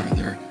as part of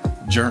their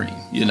journey,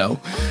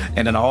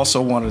 And then I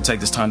also wanted to take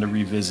this time to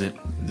revisit,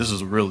 this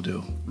is a real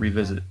deal,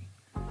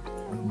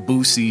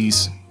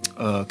 Boosie's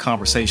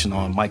conversation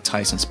on Mike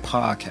Tyson's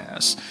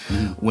podcast,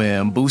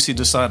 when Boosie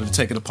decided to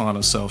take it upon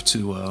himself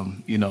to,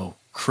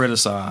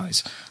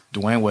 criticize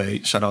Dwayne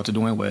Wade, shout out to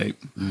Dwayne Wade,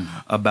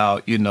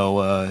 about,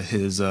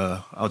 his,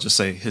 I'll just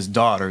say his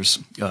daughter's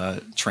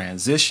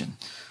transition.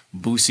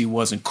 Boosie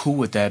wasn't cool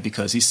with that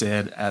because he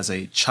said as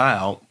a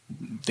child,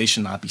 they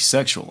should not be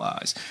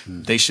sexualized.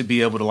 They should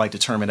be able to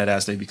determine that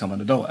as they become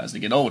an adult, as they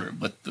get older.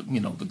 But,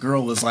 the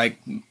girl is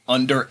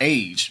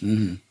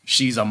underage.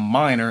 She's a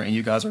minor and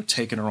you guys are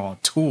taking her on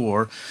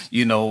tour,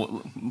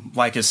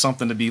 it's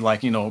something to be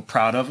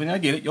proud of. And I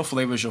get it. Your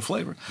flavor is your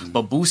flavor.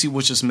 But Boosie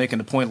was just making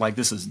the point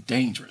this is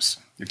dangerous.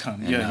 You're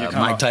kind of,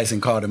 Mike Tyson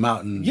called him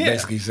out and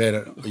basically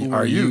said,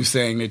 "Are you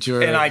saying that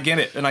you're?" And I get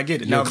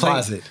it. Now,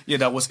 closet.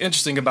 That what's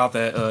interesting about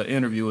that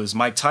interview is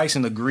Mike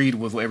Tyson agreed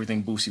with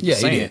everything Boosie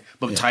was saying,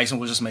 but Tyson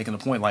was just making the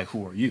point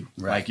who are you?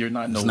 Right. You're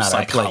not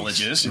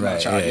psychologist.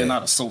 You're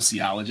not a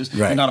sociologist.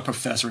 Right. You're not a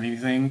professor or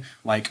anything.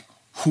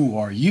 Who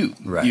are you?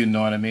 Right. You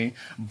know what I mean?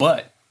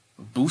 But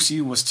Boosie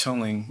was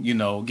telling,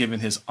 giving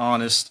his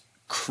honest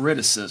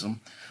criticism,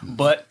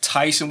 but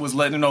Tyson was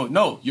letting him know,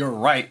 no, you're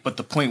right. But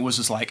the point was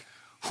just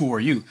who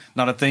are you?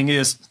 Now, the thing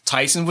is,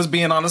 Tyson was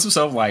being honest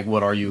himself.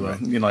 What are you?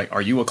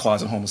 Are you a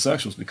closet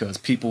homosexual? Because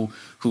people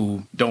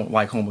who don't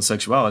like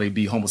homosexuality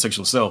be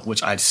homosexual self,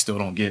 which I still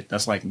don't get.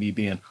 That's like me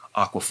being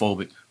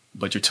aquaphobic,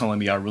 but you're telling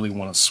me I really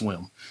want to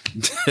swim.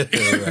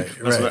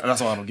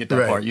 That's why I don't get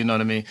that part. You know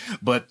what I mean?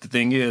 But the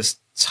thing is,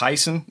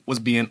 Tyson was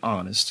being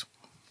honest.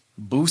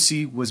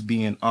 Boosie was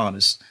being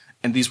honest.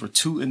 And these were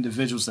two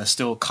individuals that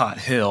still caught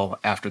hell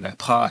after that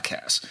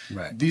podcast.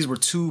 Right. These were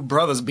two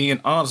brothers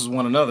being honest with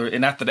one another.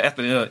 And at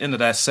the end of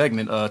that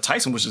segment,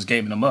 Tyson was just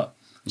gaming them up,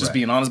 just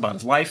being honest about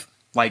his life.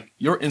 Like,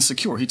 you're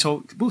insecure. He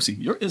told Boosie,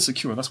 you're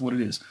insecure. That's what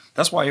it is.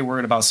 That's why you're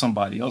worried about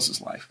somebody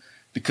else's life,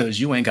 because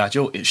you ain't got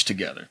your ish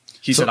together.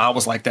 He said, I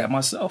was like that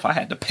myself. I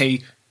had to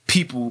pay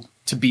people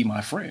to be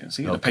my friends.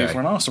 He had to pay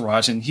for an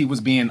entourage, and he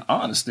was being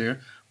honest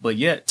there. But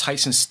yet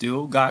Tyson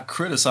still got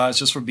criticized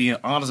just for being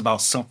honest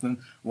about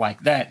something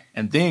like that,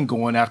 and then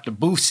going after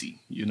Boosie,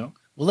 you know?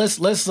 Well,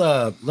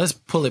 let's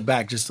pull it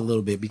back just a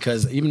little bit,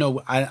 because even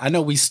though I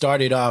know we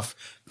started off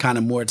kind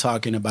of more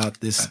talking about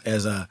this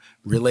as a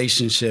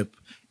relationship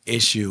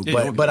issue,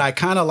 but I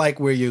kind of like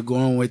where you're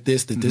going with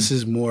this, that this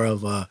is more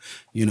of a,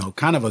 you know,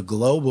 kind of a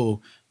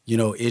global, you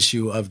know,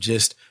 issue of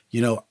just,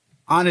 you know,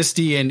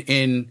 honesty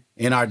in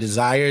our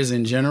desires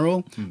in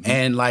general,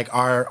 and like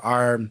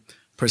our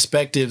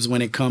perspectives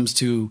when it comes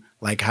to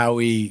like how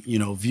we, you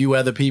know, view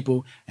other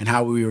people and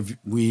how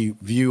we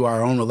view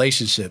our own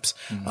relationships.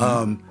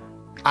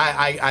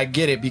 I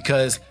get it,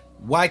 because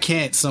why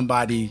can't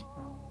somebody,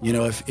 you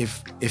know,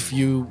 if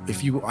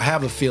you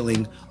have a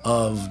feeling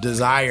of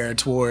desire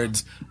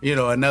towards, you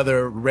know,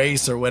 another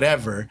race or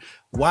whatever,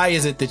 why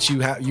is it that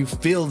you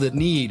feel the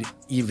need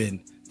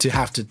even to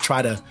have to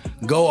try to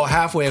go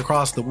halfway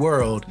across the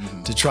world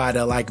to try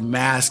to like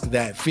mask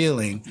that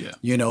feeling,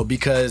 you know,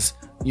 because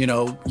you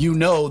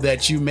know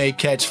that you may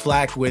catch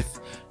flack with,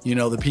 you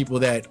know, the people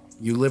that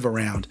you live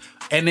around.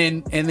 And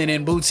then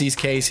in Bootsy's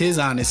case, his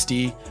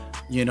honesty,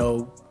 you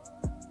know,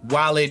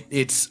 while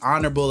it's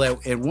honorable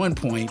at one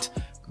point,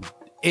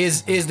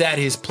 is that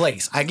his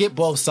place? I get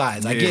both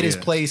sides. I get his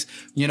place.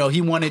 You know,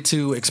 he wanted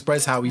to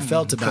express how he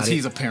felt about it. Because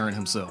he's a parent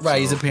himself.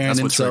 Right, he's a parent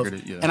himself. What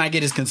triggered it, and I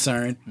get his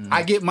concern.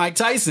 I get Mike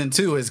Tyson,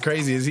 too, as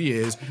crazy as he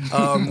is,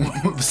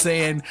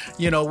 saying,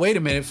 you know, wait a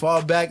minute,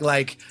 fall back.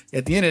 Like,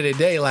 at the end of the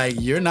day, like,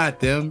 you're not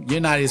them. You're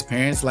not his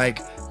parents. Like,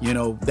 you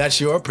know, that's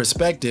your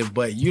perspective,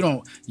 but you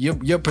don't,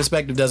 your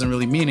perspective doesn't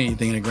really mean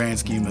anything in the grand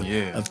scheme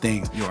of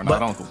things. You are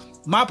not uncle.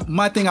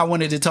 My thing I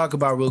wanted to talk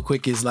about real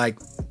quick is like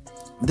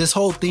this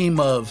whole theme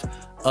of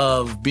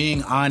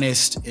being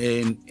honest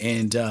and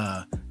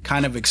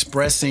kind of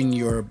expressing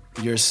your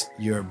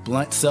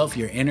blunt self,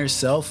 your inner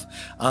self.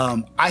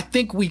 I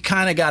think we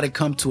kind of got to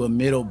come to a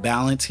middle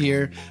balance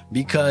here,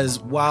 because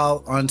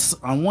while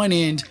on one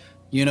end,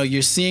 you know,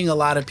 you're seeing a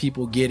lot of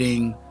people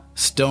getting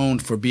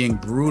stoned for being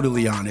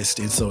brutally honest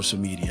in social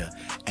media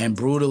and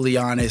brutally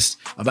honest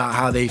about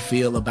how they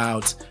feel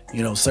about,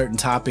 you know, certain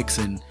topics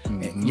and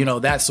you know,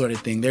 that sort of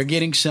thing. They're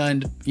getting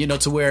shunned, you know,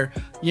 to where,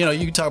 you know,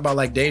 you can talk about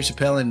like Dave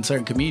Chappelle and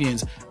certain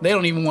comedians, they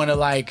don't even want to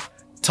like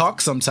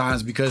talk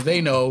sometimes because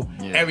they know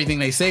everything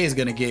they say is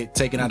going to get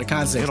taken out of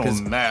context. It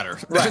don't matter.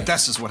 Right.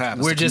 That's just what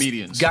happens. We're to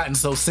comedians. Just gotten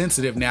so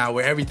sensitive now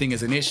where everything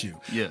is an issue.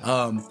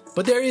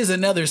 But there is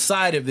another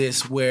side of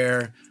this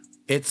where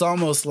it's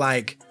almost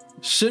like,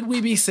 should we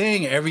be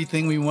saying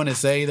everything we want to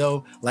say,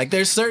 though? Like,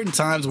 there's certain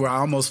times where I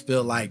almost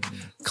feel like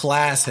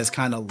class has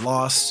kind of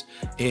lost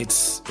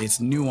its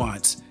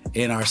nuance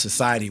in our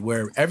society,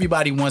 where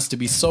everybody wants to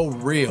be so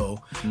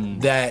real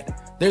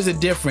that there's a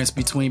difference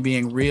between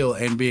being real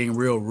and being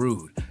real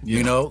rude.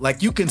 You know,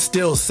 like, you can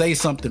still say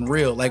something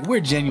real. Like,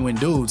 we're genuine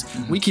dudes.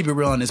 We keep it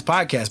real on this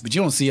podcast, but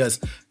you don't see us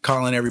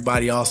calling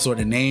everybody all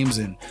sort of names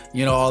and,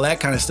 you know, all that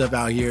kind of stuff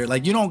out here.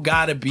 Like, you don't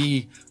gotta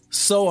be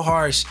so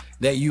harsh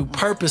that you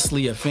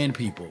purposely offend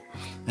people.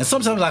 And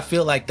sometimes I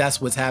feel like that's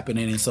what's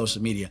happening in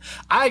social media.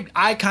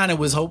 I kind of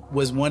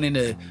was wanting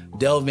to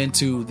delve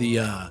into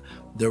the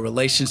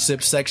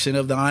relationship section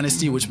of the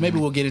honesty, which maybe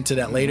we'll get into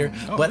that later.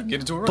 But get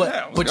into it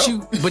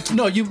right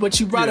now.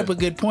 You brought up a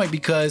good point,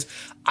 because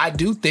I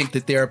do think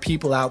that there are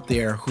people out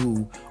there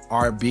who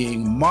are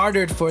being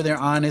martyred for their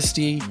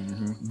honesty,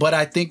 but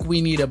I think we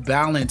need a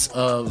balance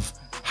of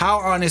how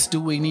honest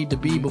do we need to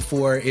be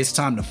before it's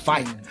time to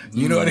fight?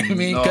 You know what I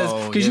mean?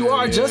 Because you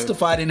are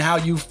justified in how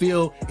you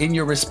feel in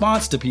your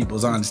response to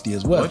people's honesty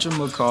as well.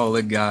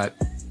 Whatchamacallit got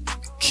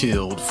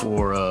killed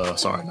for,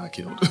 sorry, not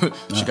killed.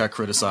 She got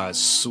criticized,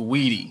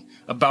 Sweetie,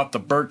 about the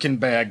Birkin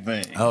bag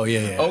thing. Oh,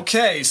 yeah.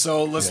 Okay,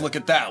 so let's look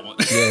at that one.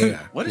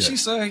 What did she she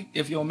say?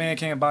 If your man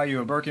can't buy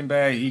you a Birkin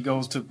bag, he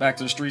goes back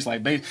to the streets.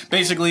 Like,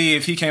 basically,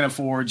 if he can't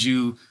afford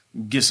you,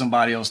 get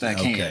somebody else that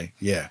can. Okay,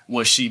 yeah.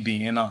 Was she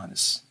being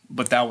honest?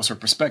 But that was her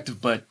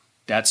perspective, but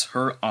that's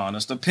her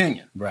honest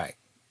opinion. Right.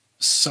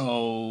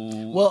 So,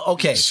 well,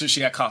 okay. So she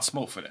got caught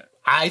smoke for that.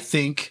 I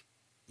think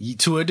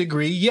to a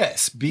degree,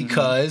 yes,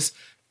 because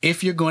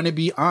if you're going to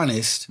be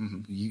honest,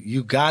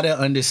 you got to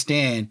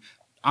understand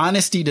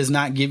honesty does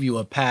not give you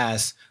a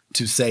pass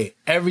to say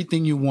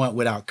everything you want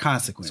without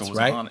consequence, so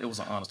right? It was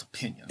an honest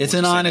opinion. It's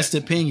an honest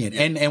opinion.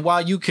 Yeah. And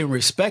while you can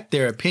respect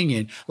their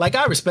opinion, like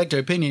I respect their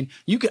opinion,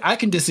 I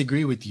can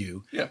disagree with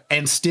you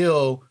and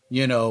still,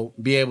 you know,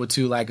 be able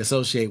to like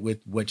associate with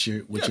what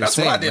you're saying. That's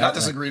what I did. Right? I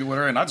disagreed with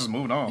her and I just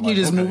moved on. You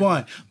just move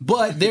on.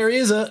 But there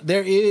is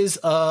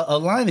a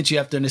line that you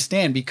have to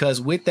understand,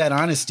 because with that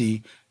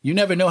honesty, you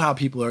never know how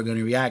people are going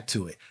to react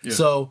to it. Yeah.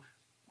 So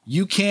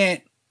you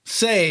can't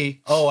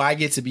say, oh, I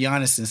get to be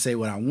honest and say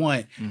what I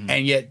want,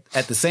 and yet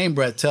at the same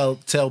breath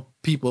tell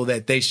people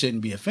that they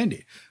shouldn't be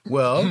offended.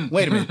 Well,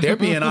 wait a minute, they're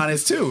being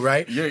honest too,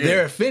 right? Yeah.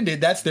 They're offended.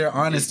 That's their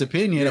honest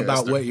opinion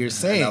about what you're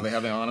saying. Now they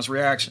have an honest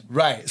reaction.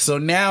 Right. So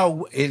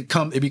now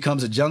it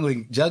becomes a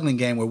juggling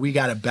game where we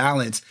got to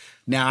balance.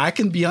 Now I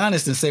can be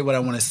honest and say what I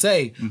want to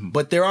say,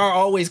 but there are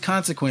always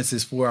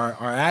consequences for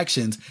our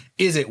actions.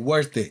 Is it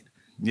worth it?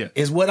 Yeah.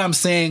 Is what I'm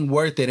saying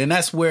worth it? And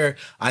that's where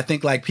I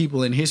think like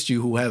people in history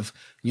who have,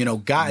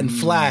 gotten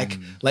flack,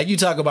 like you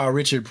talk about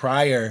Richard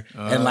Pryor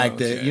and like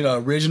the,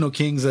 original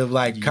kings of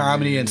like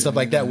comedy and stuff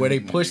like that, where they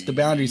pushed the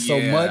boundaries so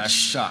much.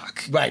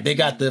 Shock. Right. They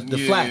got the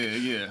flack.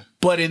 Yeah.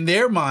 But in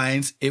their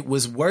minds, it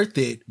was worth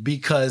it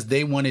because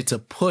they wanted to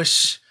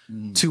push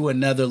to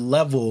another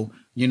level,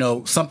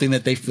 something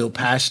that they feel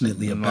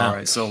passionately about. All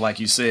right. So like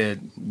you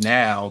said,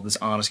 now this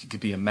honesty could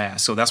be a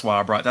mask. So that's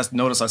why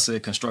notice I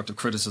said constructive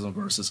criticism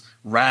versus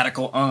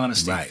radical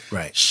honesty.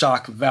 Right.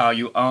 Shock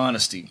value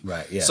honesty.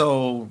 Right. Yeah.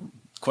 So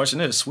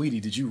question is, sweetie,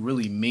 did you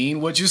really mean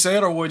what you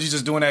said, or were you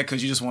just doing that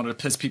because you just wanted to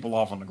piss people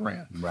off on the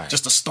ground? Right.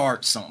 Just to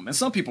start something. And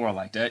some people are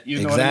like that. You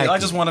know Exactly. what I mean? I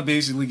just want to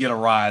basically get a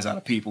rise out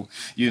of people.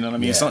 You know what I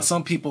mean? Yeah.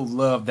 Some people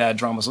love that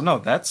drama. So no,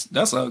 that's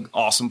an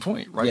awesome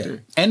point right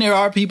there. And there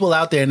are people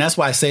out there, and that's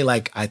why I say,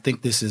 like, I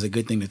think this is a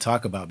good thing to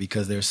talk about,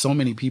 because there's so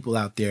many people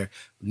out there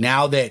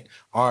now that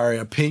our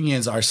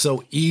opinions are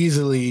so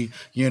easily,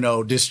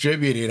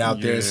 distributed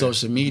out there in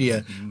social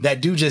media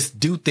that do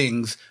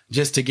things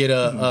just to get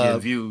get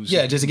views.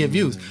 Yeah, just to get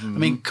views. I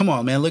mean, come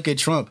on, man, look at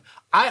Trump.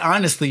 I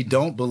honestly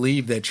don't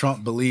believe that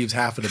Trump believes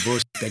half of the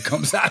bullshit that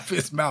comes out of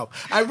his mouth.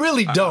 I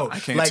really don't. I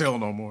can't tell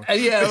no more.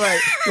 Yeah, right.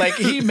 Like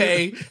he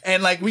may,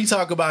 and like we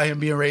talk about him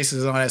being racist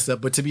and all that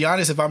stuff. But to be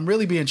honest, if I'm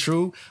really being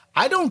true,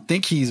 I don't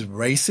think he's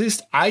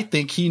racist. I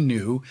think he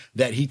knew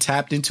that he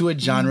tapped into a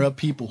genre of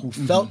people who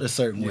felt a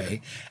certain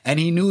way. And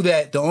he knew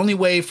that the only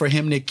way for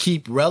him to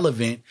keep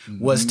relevant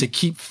was to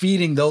keep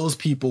feeding those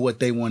people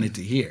what they wanted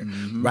to hear.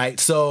 Right.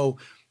 So,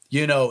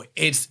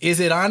 is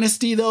it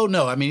honesty though?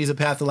 No, I mean, he's a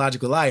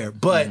pathological liar,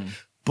 but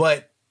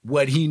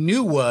what he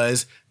knew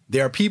was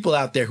there are people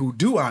out there who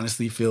do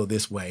honestly feel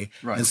this way.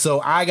 Right. And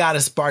so I got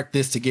to spark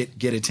this to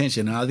get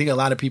attention. And I think a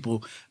lot of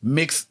people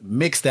mix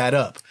that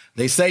up.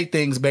 They say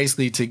things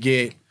basically to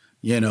get,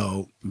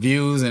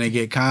 views and they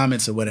get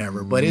comments or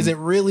whatever, but is it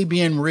really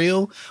being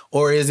real,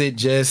 or is it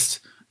just,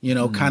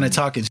 kind of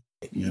talking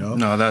shit,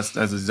 No, that's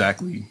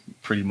exactly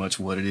pretty much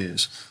what it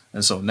is.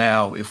 And so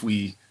now if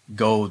we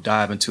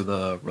dive into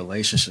the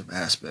relationship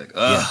aspect.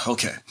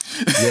 Okay.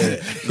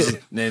 Yeah.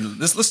 Then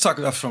let's talk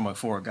about from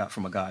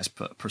a guy's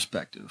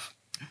perspective.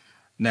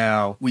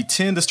 Now, we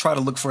tend to try to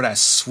look for that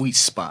sweet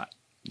spot.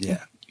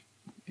 Yeah.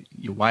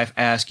 Your wife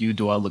asks you,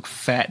 do I look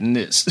fat in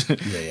this?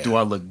 Yeah. Do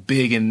I look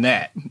big in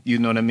that? You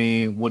know what I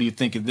mean? What do you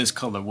think of this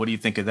color? What do you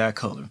think of that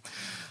color?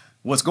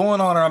 What's going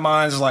on in our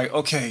minds is like,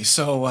 okay,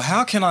 so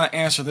how can I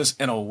answer this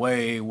in a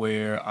way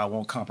where I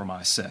won't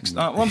compromise sex?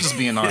 I'm just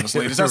being honest,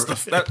 ladies. This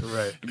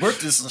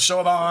is a show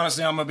about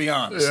honesty. I'm going to be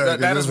honest. Yeah,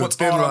 that is what's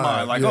on our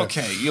mind. Like,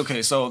 yeah.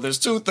 okay, so there's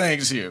two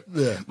things here.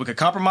 Yeah. We could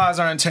compromise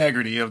our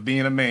integrity of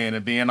being a man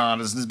and being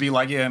honest and just be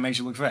like, yeah, it makes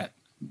you look fat.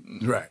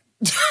 Right.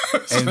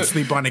 And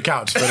sleep on the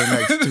couch for the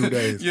next 2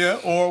 days. Yeah,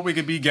 or we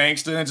could be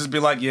gangster and just be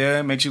like, yeah,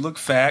 it makes you look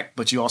fat,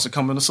 but you also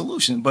come with a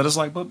solution. But it's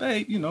like, but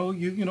babe,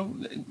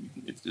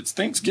 it's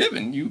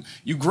Thanksgiving.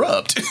 You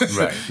grubbed.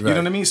 Right. You know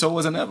what I mean? So it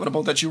was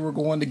inevitable that you were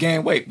going to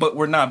gain weight. But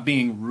we're not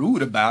being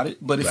rude about it.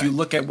 But if you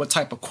look at what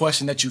type of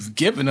question that you've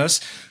given us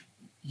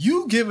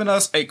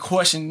a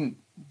question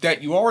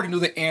that you already knew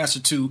the answer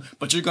to,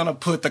 but you're going to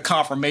put the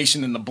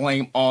confirmation and the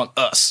blame on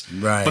us.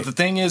 Right. But the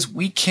thing is,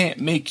 we can't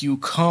make you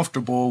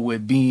comfortable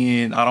with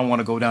being, I don't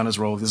want to go down this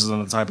road, this is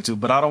on the type of two,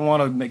 but I don't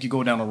want to make you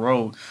go down the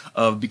road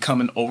of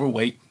becoming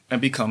overweight and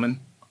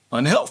becoming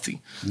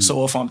unhealthy.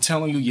 So if I'm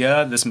telling you,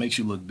 yeah, this makes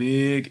you look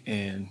big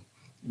and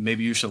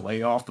maybe you should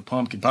lay off the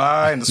pumpkin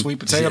pie and the sweet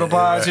potato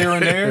pies here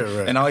and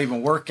there, and I'll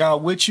even work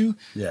out with you.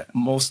 Yeah.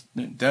 Most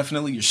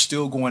definitely, you're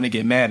still going to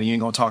get mad and you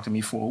ain't going to talk to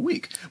me for a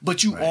week.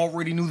 But you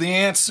already knew the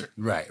answer.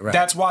 Right.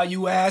 That's why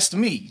you asked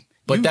me.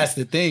 But that's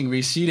the thing,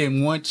 Reese. She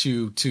didn't want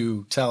you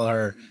to tell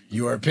her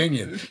your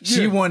opinion.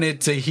 She wanted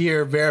to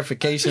hear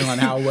verification on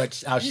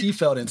how she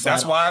felt inside.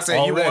 That's why I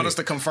said you want us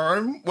to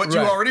confirm what you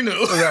already knew.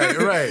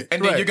 Right.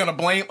 And then you're gonna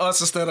blame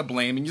us instead of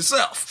blaming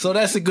yourself. So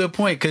that's a good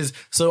point. Because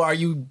are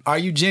you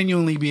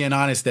genuinely being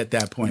honest at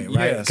that point,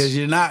 right? Because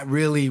you're not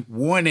really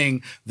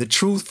wanting the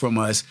truth from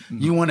us.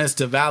 You want us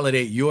to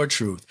validate your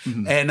truth.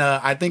 And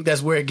I think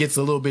that's where it gets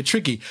a little bit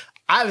tricky.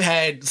 I've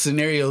had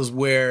scenarios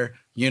where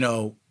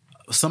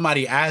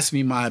somebody asked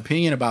me my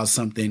opinion about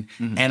something,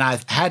 and I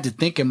had to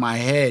think in my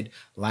head,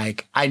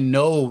 like, I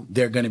know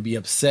they're going to be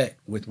upset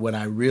with what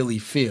I really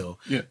feel.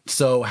 Yeah.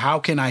 So how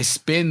can I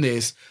spin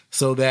this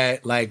so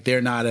that like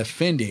they're not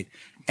offended?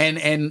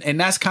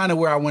 And that's kind of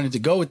where I wanted to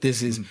go with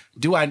this is,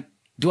 do I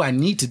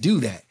need to do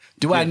that?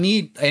 Do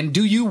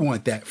you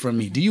want that from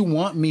me? Do you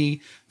want me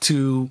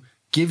to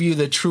give you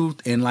the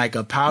truth in like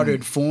a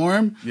powdered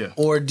form? Yeah.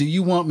 Or do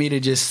you want me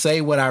to just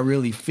say what I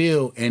really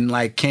feel and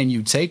like, can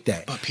you take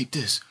that? But peep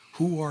this.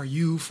 who are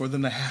you for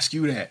them to ask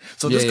you that?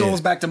 So this goes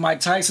back to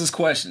Mike Tyson's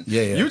question.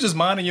 You're just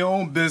minding your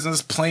own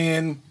business,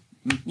 playing,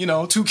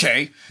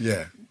 2K.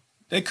 Yeah.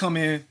 They come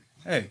in,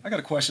 hey, I got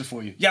a question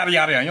for you. Yada,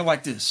 yada, yada. And you're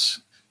like this.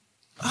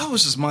 I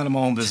was just minding my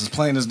own business,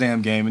 playing this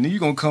damn game, and then you're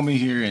going to come in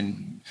here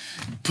and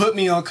put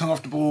me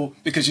uncomfortable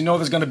because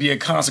there's going to be a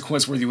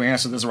consequence whether you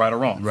answer this right or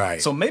wrong.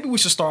 Right. So maybe we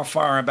should start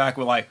firing back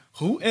with like,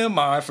 who am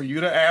I for you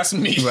to ask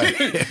me? Right.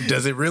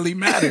 Does it really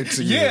matter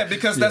to you? Yeah,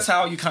 because that's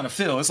how you kind of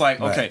feel. It's like,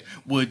 okay,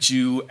 would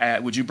you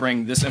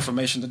bring this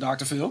information to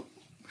Dr. Phil?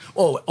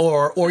 Oh,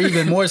 or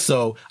even more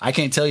so, I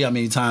can't tell you how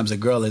many times a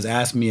girl has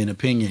asked me an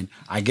opinion.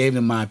 I gave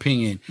them my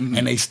opinion,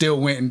 and they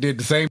still went and did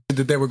the same thing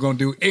that they were going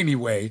to do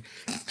anyway.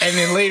 And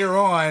then later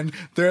on,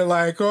 they're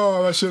like,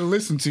 "Oh, I should have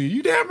listened to you.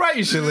 You damn right,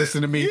 you should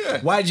listen to me.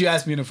 Yeah. Why did you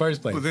ask me in the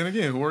first place?" But then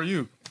again, who are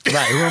you?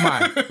 Right? Who am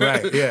I?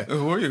 Right? Yeah.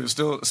 Who are you?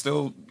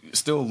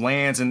 Still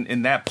lands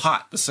in that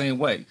pot the same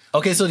way.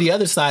 Okay, so the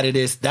other side of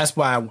this, that's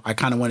why I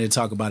kind of wanted to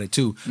talk about it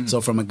too. So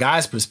from a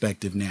guy's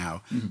perspective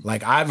now,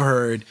 like I've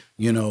heard,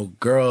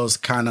 girls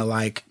kind of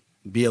like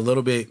be a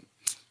little bit,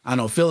 I don't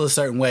know, feel a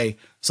certain way.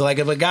 So like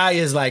if a guy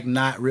is like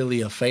not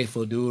really a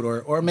faithful dude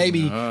or maybe,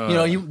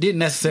 you didn't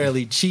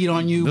necessarily cheat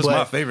on you. This is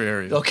my favorite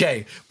area.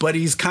 Okay, but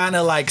he's kind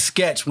of like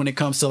sketch when it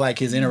comes to like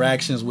his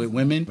interactions with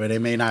women, where they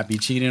may not be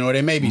cheating or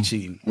they may be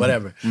cheating,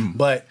 whatever.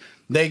 But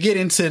they get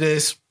into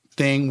this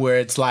thing where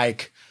it's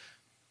like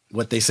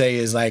what they say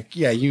is like,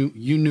 yeah, you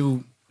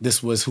knew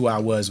this was who I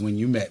was when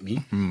you met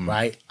me,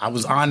 right? I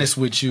was honest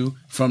with you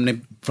from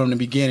the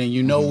beginning.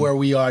 You know where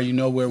we are, you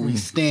know where we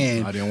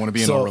stand. I didn't want to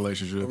be in a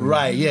relationship.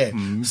 Right, yeah.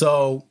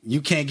 So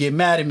you can't get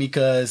mad at me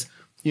because,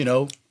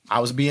 I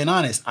was being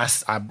honest. I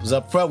was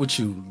upfront with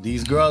you.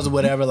 These girls or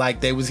whatever,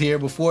 like they was here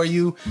before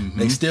you,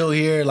 they still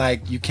here,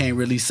 like you can't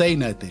really say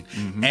nothing.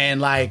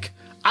 And like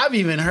I've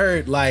even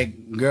heard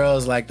like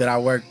girls like that I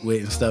worked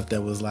with and stuff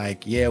that was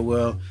like, yeah,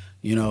 well,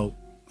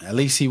 at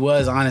least he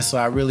was honest, so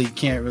I really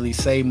can't really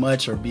say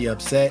much or be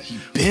upset. He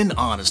been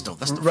honest though.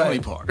 That's the funny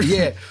part.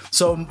 Yeah.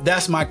 So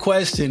that's my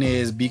question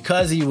is,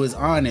 because he was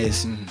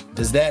honest,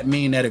 does that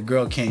mean that a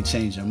girl can't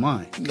change her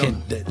mind? No.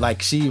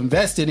 Like she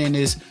invested in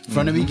this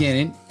from the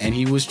beginning and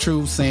he was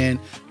true saying,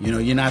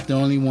 you're not the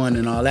only one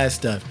and all that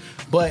stuff.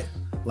 But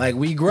like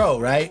we grow,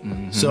 right?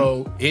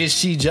 So is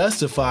she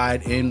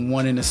justified in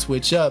wanting to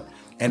switch up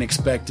and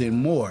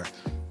expecting more?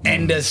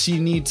 And does she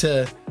need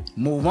to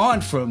move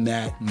on from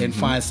that and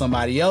find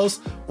somebody else,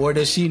 or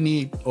does she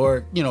need,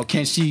 or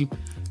can she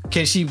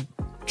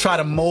try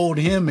to mold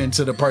him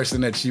into the person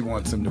that she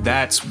wants him to be?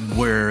 That's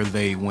where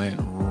they went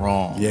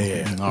wrong.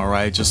 Yeah. All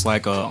right, just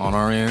like on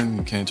our end,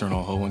 you can't turn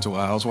a hoe into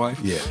a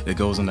housewife. Yeah, it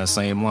goes in that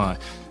same line.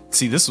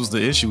 See, this was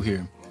the issue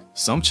here.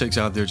 Some chicks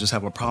out there just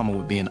have a problem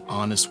with being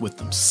honest with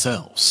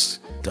themselves.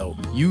 Dope.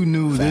 You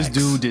knew Facts.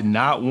 This dude did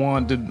not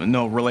want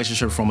no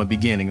relationship from the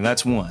beginning.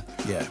 That's one.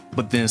 Yeah.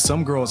 But then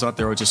some girls out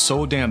there are just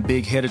so damn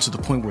big-headed to the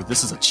point where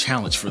this is a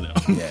challenge for them.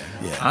 Yeah.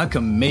 I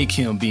can make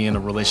him be in a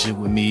relationship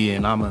with me,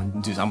 and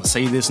I'm gonna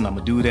say this and I'm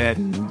gonna do that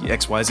and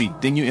X, Y, Z.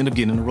 Then you end up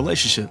getting in a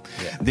relationship.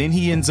 Yeah. Then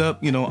he ends up,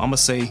 I'm gonna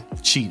say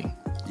cheating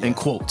in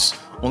quotes,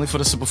 only for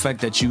the simple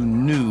fact that you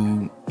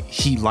knew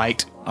he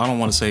liked. I don't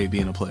want to say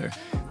being a player.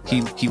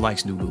 He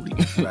likes new booty.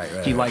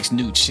 He likes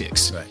new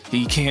chicks. Right.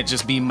 He can't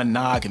just be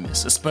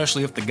monogamous,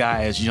 especially if the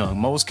guy is young.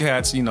 Most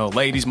cats,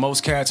 ladies,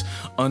 most cats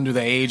under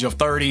the age of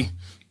 30.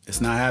 It's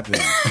not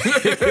happening.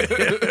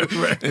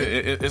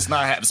 It's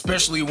not happening,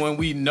 especially when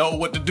we know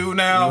what to do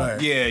now.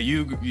 Right. Yeah,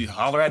 you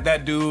holler at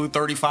that dude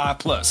 35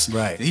 plus.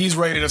 Right. He's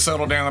ready to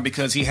settle down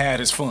because he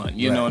had his fun.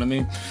 You know what I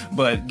mean?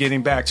 But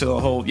getting back to the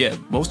whole,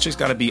 most chicks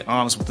got to be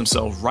honest with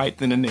themselves right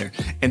then and there.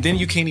 And then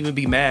you can't even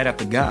be mad at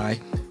the guy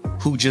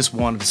who just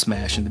wanted to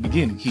smash in the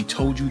beginning. He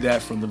told you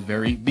that from the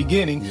very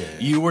beginning. Yeah.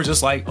 You were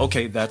just like,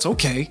 okay, that's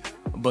okay,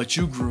 but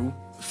you grew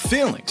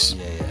feelings.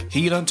 Yeah.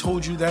 He done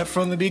told you that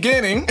from the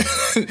beginning,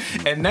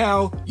 and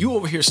now you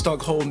over here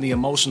stuck holding the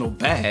emotional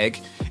bag,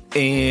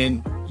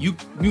 and you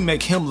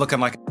make him looking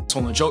like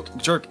a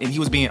jerk, and he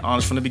was being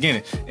honest from the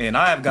beginning. And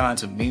I have gotten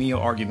to many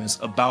arguments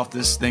about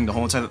this thing the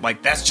whole time.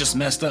 Like, that's just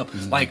messed up.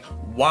 Like,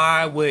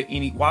 why would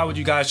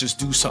you guys just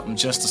do something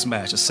just to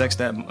smash? Is sex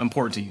that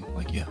important to you?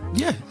 Like,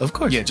 yeah, of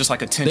course. Yeah, just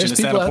like attention is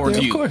that important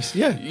to you. Of course,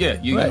 yeah.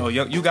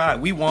 You guys,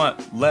 we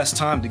want less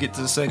time to get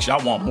to the sex.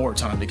 Y'all want more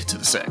time to get to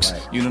the sex.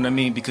 Right. You know what I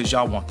mean? Because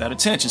y'all want that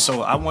attention.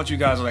 So I want you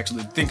guys to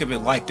actually think of it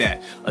like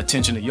that.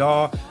 Attention to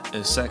y'all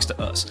is sex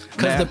to us.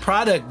 Because the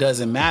product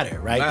doesn't matter,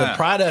 right? The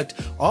product,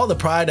 all the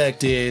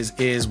product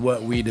is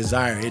what we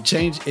desire. It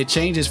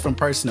changes from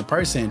person to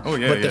person. Oh,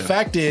 yeah, but the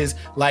fact is,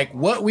 like,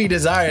 what we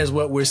desire is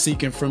what we're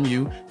seeking from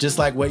you, just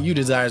like what you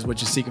desire is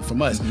what you're seeking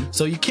from us.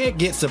 So you can't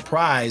get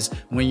surprised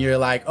when you're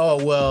like,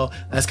 oh, well,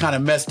 that's kind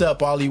of messed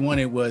up. All he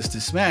wanted was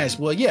to smash.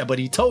 Well, yeah, but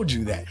he told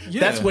you that.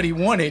 Yeah. That's what he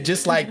wanted,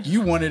 just like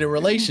you wanted a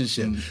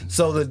relationship.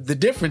 So the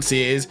difference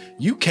is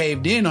you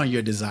caved in on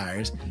your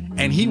desires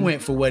and he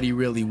went for what he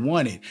really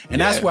wanted.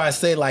 And that's why I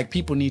say, like,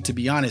 people need to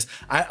be honest.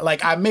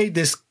 I made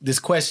this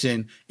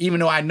question, even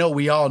though I know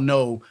we all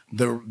know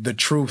the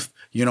truth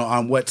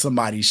on what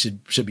somebody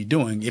should be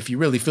doing. If you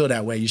really feel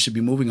that way, you should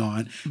be moving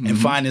on and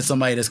finding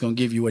somebody that's going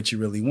to give you what you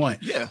really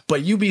want. Yeah.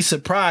 But you be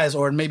surprised,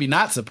 or maybe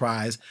not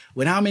surprised,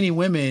 with how many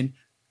women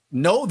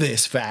know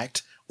this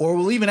fact, or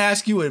will even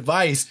ask you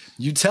advice.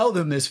 You tell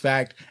them this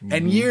fact,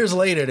 and years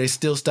later, they're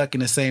still stuck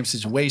in the same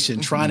situation,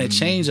 trying to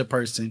change a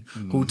person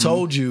who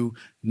told you,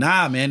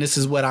 nah, man, this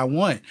is what I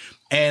want.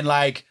 And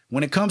like,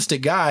 when it comes to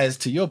guys,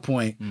 to your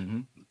point,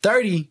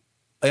 30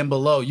 and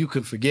below, you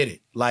can forget it.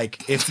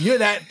 Like, if you're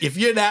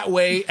that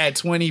way at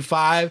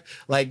 25,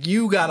 like,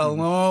 you got a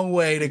long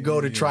way to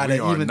go to try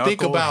to even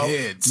think about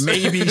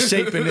maybe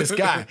shaping this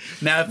guy.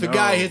 Now, if a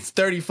guy hits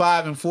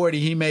 35 and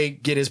 40, he may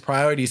get his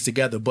priorities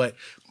together, but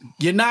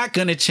you're not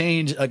going to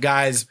change a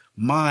guy's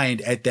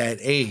mind at that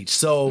age.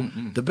 So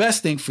the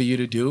best thing for you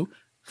to do,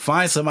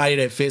 find somebody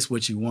that fits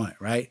what you want,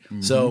 right?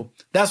 So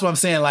that's what I'm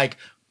saying. Like,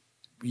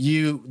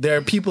 there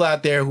are people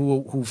out there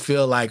who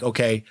feel like,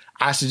 okay,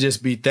 I should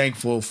just be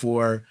thankful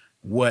for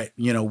what,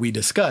 we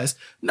discussed.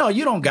 No,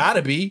 you don't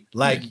gotta be.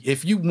 Like,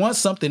 if you want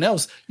something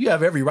else, you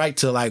have every right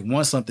to like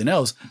want something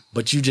else,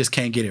 but you just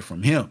can't get it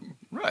from him.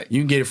 Right.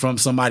 You can get it from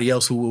somebody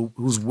else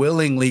who's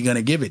willingly going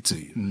to give it to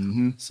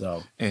you.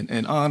 So,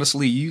 and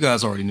honestly, you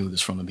guys already knew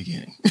this from the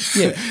beginning.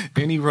 Yeah.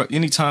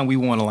 Anytime we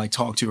want to like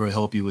talk to you or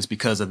help you, it's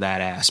because of that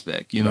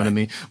aspect. You know what I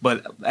mean?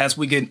 But as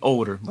we get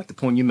older, like the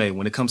point you made,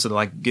 when it comes to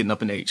like getting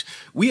up in age,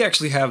 we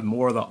actually have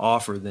more of the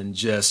offer than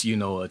just,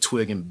 a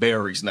twig and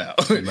berries now.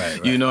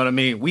 Right. You know what I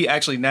mean? We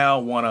actually now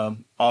want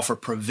to offer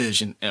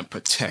provision and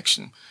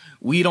protection.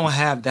 We don't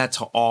have that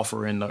to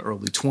offer in the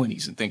early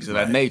 20s and things of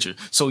that nature.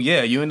 So,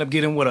 yeah, you end up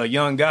getting with a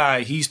young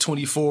guy. He's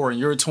 24 and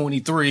you're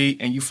 23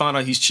 and you find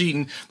out he's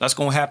cheating. That's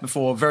going to happen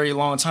for a very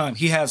long time.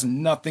 He has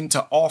nothing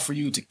to offer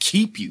you to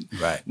keep you.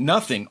 Right.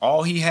 Nothing.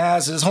 All he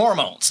has is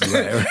hormones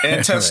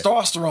and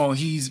testosterone.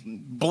 He's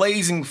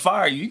blazing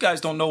fire. You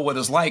guys don't know what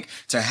it's like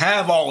to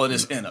have all of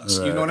this in us.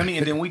 You know what I mean?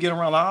 And then we get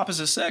around the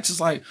opposite sex.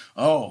 It's like,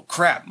 oh,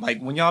 crap. Like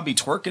when y'all be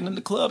twerking in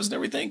the clubs and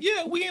everything,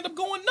 yeah, we end up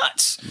going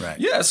nuts. Right.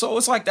 Yeah, so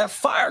it's like that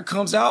fire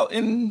comes out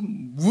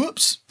and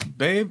whoops,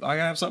 babe, I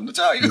have something to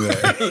tell you.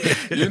 Right.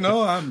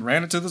 I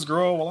ran into this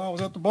girl while I was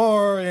at the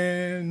bar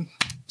and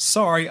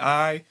sorry,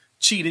 I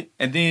cheated.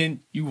 And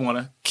then you want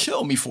to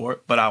kill me for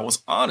it, but I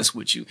was honest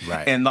with you.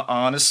 Right. And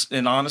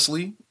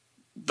honestly,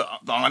 the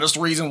honest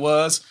reason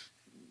was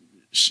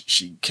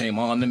she came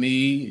on to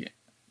me.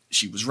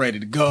 She was ready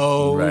to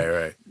go.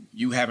 Right.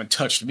 You haven't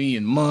touched me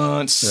in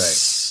months.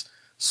 Right.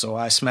 So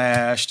I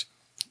smashed.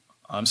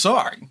 I'm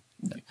sorry.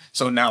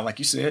 So now, like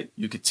you said,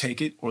 you could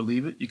take it or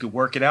leave it. You could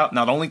work it out.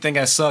 Now, the only thing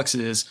that sucks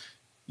is,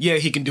 yeah,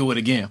 he can do it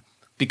again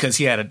because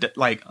he had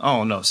I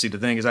don't know. See, the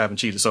thing is I haven't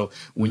cheated. So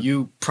when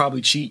you probably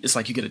cheat, it's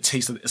like you get a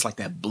taste of it. It's like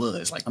that blood.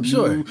 It's like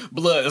new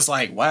blood. It's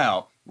like,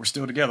 wow, we're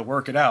still together.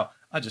 Work it out.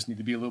 I just need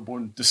to be a little more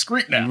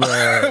discreet now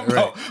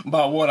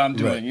about what I'm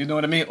doing. Right. You know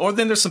what I mean? Or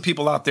then there's some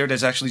people out there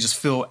that actually just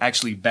feel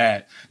actually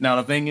bad. Now,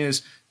 the thing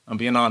is, I'm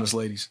being honest,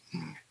 ladies.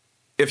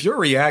 If your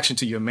reaction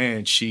to your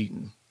man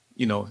cheating,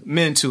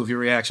 men too, if your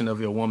reaction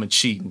of your woman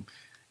cheating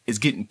is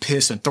getting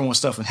pissed and throwing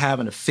stuff and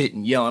having a fit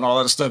and yelling,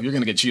 all that stuff, you're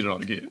going to get cheated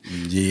on again.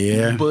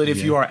 Yeah. But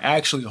if you are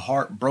actually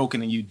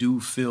heartbroken and you do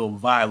feel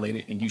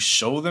violated and you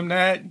show them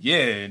that,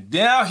 yeah,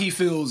 now he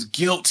feels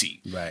guilty.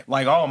 Right.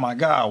 Like, oh my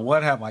God,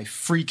 what have I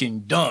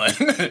freaking done?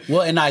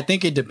 Well, and I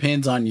think it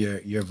depends on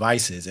your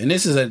vices. And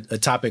this is a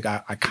topic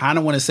I kind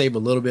of want to save a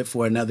little bit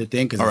for another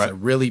thing because it's a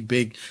really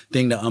big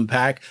thing to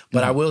unpack.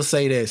 But I will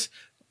say this.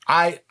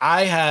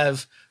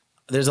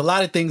 There's a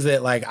lot of things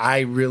that like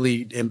I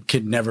really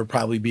could never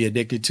probably be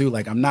addicted to.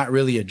 Like I'm not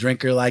really a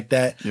drinker like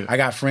that. Yeah. I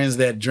got friends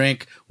that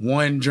drink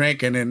one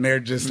drink and then they're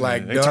just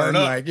like done.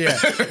 Like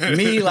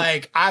me,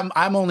 like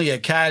I'm only a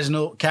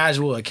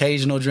casual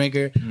occasional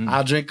drinker.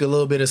 I'll drink a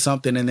little bit of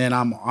something and then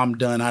I'm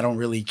done. I don't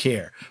really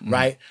care,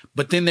 right?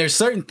 But then there's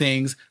certain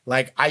things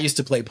like I used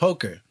to play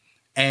poker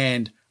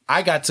and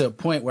I got to a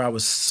point where I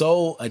was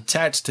so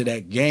attached to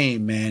that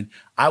game, man.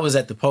 I was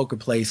at the poker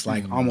place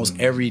like almost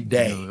every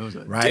day,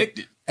 right?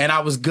 Addicted. And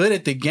I was good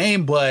at the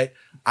game, but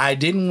I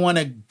didn't want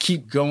to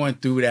keep going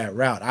through that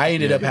route. I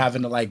ended up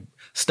having to like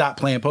stop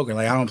playing poker.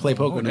 Like I don't play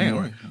poker no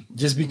more.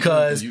 Just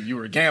because you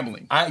were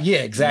gambling.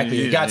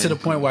 Exactly. It got to the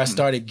point where I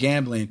started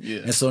gambling. Yeah.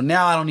 And so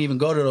now I don't even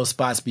go to those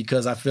spots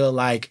because I feel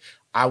like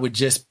I would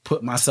just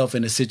put myself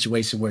in a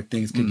situation where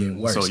things could get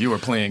worse. So you were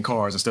playing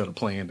cards instead of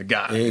playing the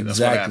guy.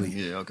 Exactly.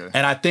 Yeah, okay.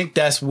 And I think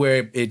that's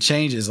where it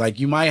changes. Like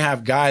you might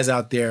have guys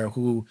out there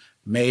who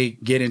may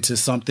get into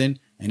something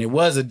and it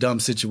was a dumb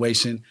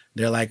situation.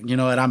 They're like, you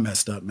know what? I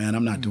messed up, man.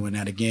 I'm not doing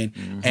that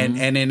again.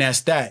 And then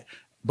that's that.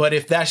 But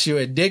if that's your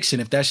addiction,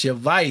 if that's your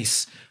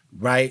vice,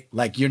 right?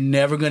 Like you're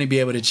never going to be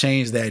able to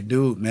change that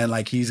dude, man.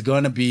 Like he's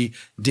going to be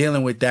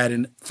dealing with that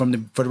for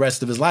the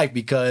rest of his life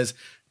because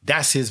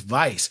that's his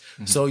vice.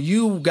 So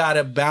you got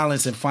to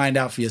balance and find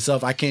out for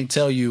yourself. I can't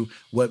tell you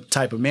what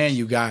type of man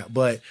you got,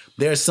 but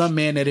there's some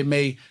men that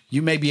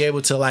you may be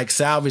able to like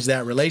salvage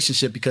that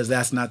relationship because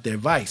that's not their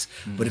vice.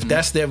 But if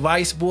that's their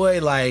vice,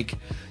 boy, like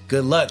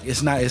good luck.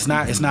 It's not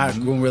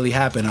going to really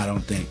happen, I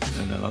don't think.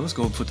 And let's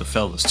go put the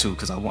fellas too,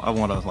 because I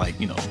want to, like,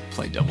 you know,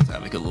 play devil's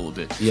advocate a little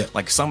bit. Yeah.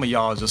 Like, some of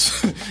y'all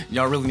just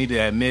y'all really need to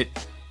admit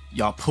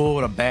y'all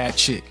pulled a bad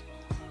chick.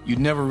 You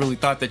never really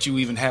thought that you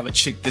even have a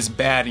chick this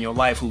bad in your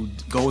life who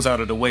goes out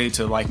of the way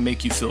to, like,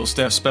 make you feel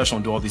special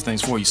and do all these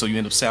things for you. So you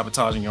end up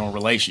sabotaging your own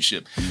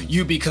relationship.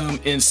 You become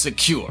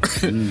insecure.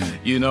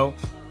 You know,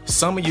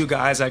 some of you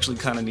guys actually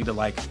kind of need to,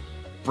 like,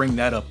 bring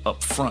that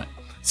up front.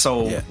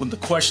 So when the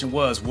question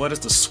was, what is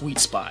the sweet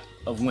spot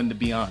of when to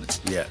be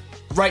honest? Yeah.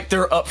 Right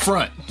there up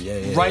front.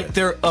 Right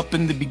there up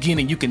in the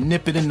beginning. You can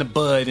nip it in the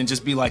bud and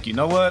just be like, you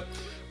know what?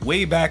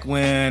 Way back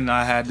when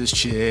I had this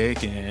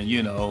chick and,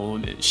 you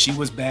know, she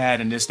was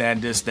bad and this, that,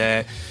 and this,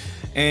 that.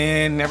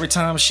 And every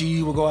time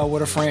she would go out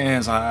with her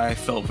friends, I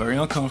felt very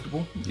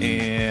uncomfortable.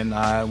 And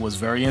I was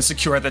very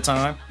insecure at the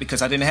time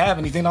because I didn't have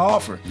anything to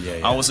offer.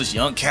 I was this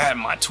young cat in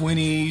my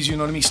 20s, you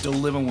know what I mean? Still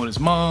living with his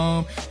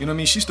mom, you know what I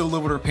mean? She still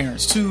lived with her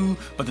parents too.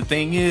 But the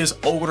thing is,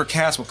 older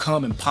cats would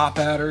come and pop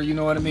at her, you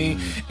know what I mean?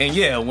 And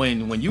yeah,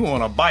 when you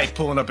on a bike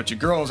pulling up at your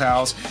girl's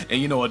house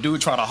and, you know, a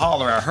dude try to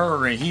holler at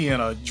her and he in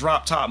a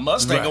drop top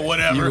Mustang or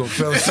whatever. You will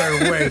feel a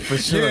certain way for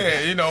sure.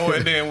 Yeah, you know,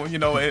 and then, you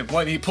know,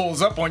 when he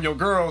pulls up on your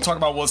girl, talking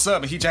about what's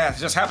up, and he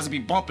just happens to be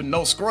bumping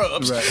no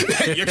scrubs,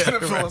 you're gonna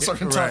feel a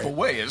certain type of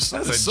way. That's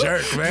a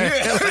jerk, man.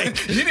 Yeah.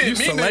 Like, you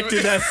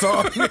selected that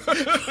song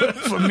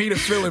for me to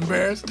feel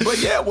embarrassed.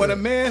 But yeah, when a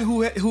man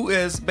who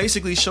is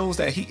basically shows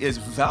that he is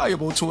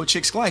valuable to a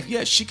chick's life,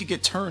 yeah, she could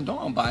get turned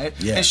on by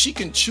it, and she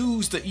can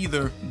choose to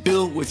either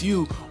build with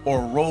you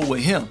or roll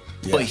with him.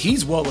 But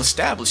he's well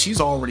established.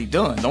 He's already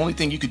done. The only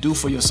thing you could do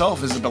for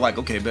yourself is to be like,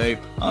 okay, babe,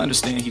 I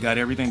understand he got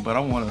everything, but I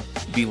want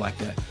to be like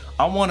that.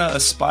 I want to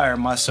aspire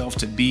myself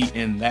to be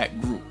in that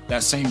group,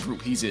 that same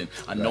group he's in.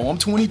 I know I'm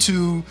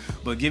 22,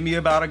 but give me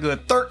about a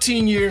good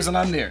 13 years and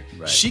I'm there.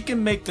 She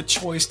can make the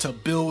choice to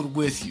build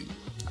with you.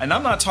 And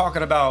I'm not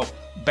talking about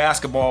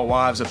basketball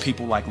wives of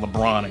people like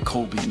LeBron and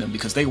Kobe and them,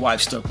 because they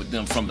wives stuck with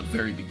them from the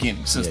very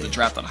beginning, since the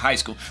draft out of high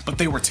school. But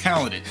they were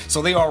talented,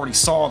 so they already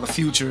saw the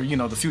future, you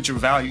know, the future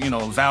value, you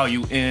know,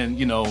 value in,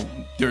 you know,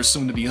 their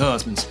soon-to-be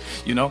husbands,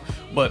 you know.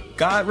 But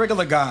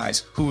regular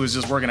guys who is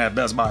just working at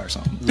Best Buy or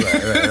something,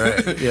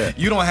 right.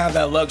 You don't have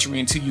that luxury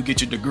until you get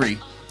your degree.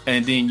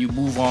 And then you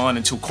move on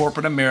into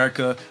corporate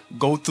America,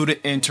 go through the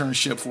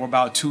internship for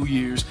about 2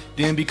 years,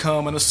 then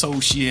become an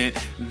associate.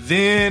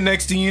 Then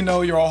next thing you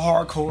know, you're a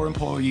hardcore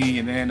employee.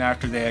 And then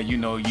after that, you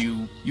know,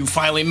 you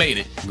finally made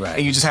it.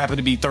 And you just happen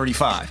to be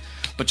 35.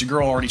 But your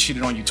girl already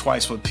cheated on you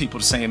twice with people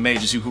the same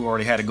age as you who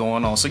already had it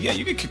going on. So yeah,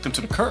 you can kick them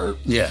to the curb.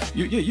 You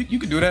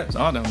can do that.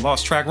 I done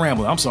lost track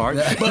rambling. I'm sorry.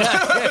 But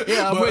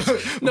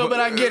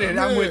I get it.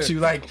 I'm with you.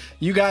 Like,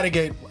 you got to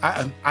get,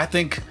 I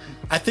think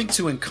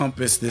to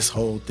encompass this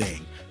whole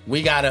thing,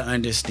 we got to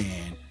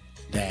understand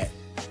that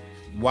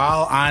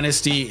while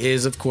honesty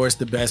is, of course,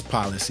 the best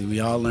policy, we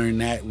all learned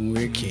that when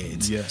we were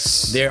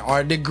kids. There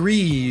are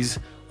degrees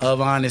of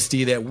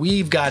honesty that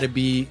we've got to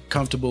be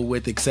comfortable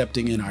with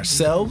accepting in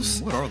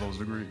ourselves. What are those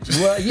degrees?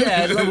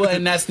 Well,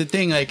 and that's the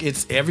thing. Like,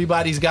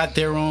 everybody's got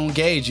their own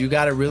gauge. You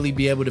got to really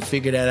be able to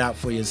figure that out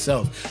for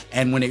yourself.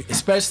 And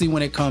especially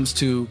when it comes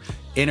to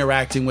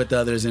interacting with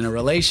others in a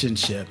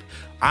relationship,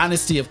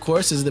 honesty, of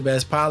course, is the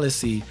best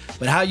policy,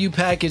 but how you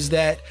package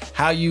that,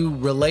 how you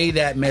relay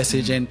that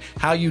message, and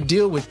how you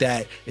deal with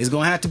that is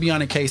going to have to be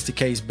on a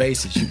case-to-case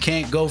basis. You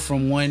can't go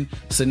from one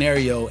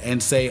scenario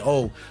and say,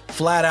 oh,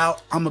 flat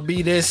out, I'm going to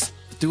be this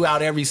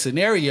throughout every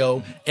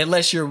scenario,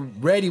 unless you're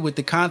ready with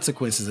the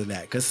consequences of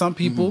that. Because some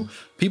people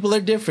are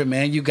different,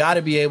 man. You got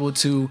to be able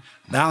to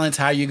balance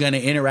how you're going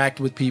to interact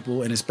with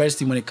people, and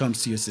especially when it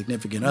comes to your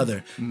significant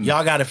other.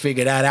 Y'all got to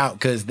figure that out,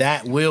 because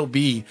that will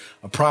be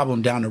a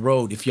problem down the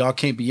road if y'all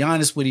can't be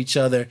honest with each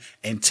other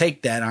and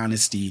take that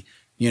honesty,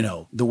 you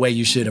know, the way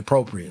you should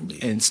appropriately.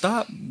 And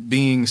stop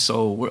being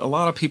so, a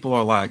lot of people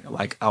are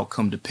like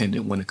outcome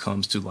dependent when it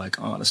comes to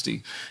like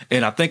honesty.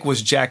 And I think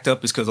what's jacked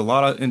up is because a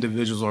lot of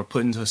individuals are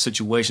put into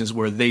situations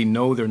where they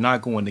know they're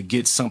not going to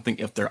get something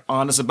if they're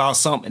honest about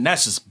something. And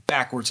that's just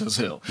backwards as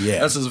hell.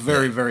 That's just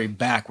very, very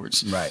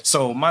backwards.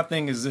 So my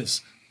thing is this.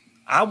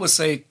 I would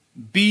say,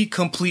 be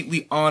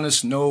completely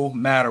honest no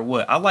matter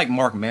what. I like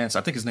Mark Manson.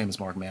 I think his name is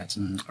Mark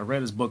Manson. I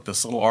read his book, The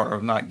Subtle Art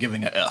of Not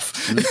Giving a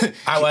F.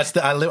 I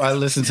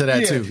listened to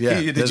that too.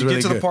 Did you really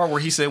get to the part where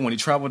he said when he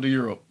traveled to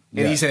Europe,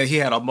 and he said he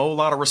had a whole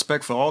lot of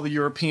respect for all the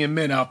European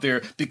men out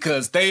there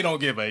because they don't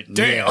give a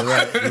damn.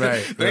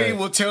 They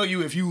will tell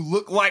you if you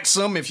look like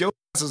some, if your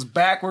ass is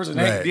backwards, and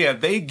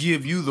they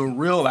give you the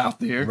real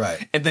out there.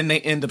 And then they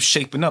end up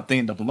shaping up. They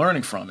end up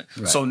learning from it.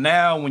 So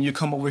now when you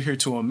come over here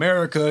to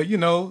America, you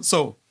know,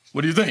 so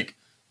what do you think?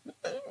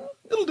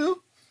 It'll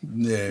do.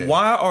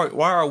 Why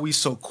are we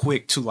so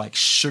quick to like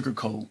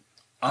sugarcoat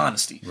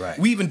honesty?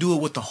 We even do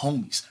it with the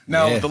homies.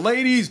 Now with the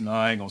ladies, no,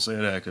 I ain't gonna say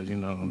that because you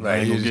know,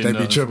 they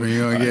be tripping.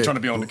 You don't I'm trying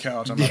to be on the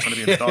couch. I'm not trying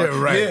to be in the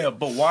dark. Yeah,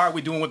 but why are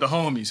we doing with the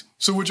homies?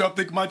 So what y'all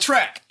think of my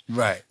track?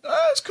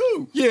 That's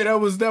cool. Yeah,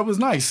 that was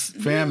nice,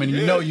 fam. And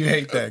you know you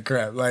hate that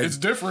crap. Like, it's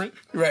different.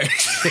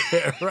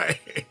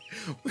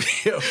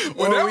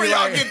 Whenever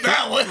y'all get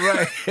that one,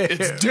 right.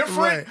 It's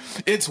different.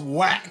 Right. It's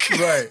whack.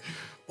 Right.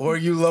 Or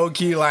you low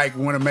key like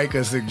want to make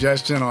a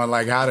suggestion on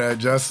like how to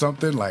adjust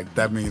something, like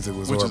that means it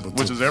was horrible.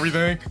 Which is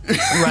everything.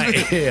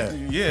 Right. Yeah.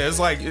 Yeah. It's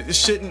like it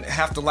shouldn't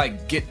have to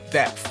like get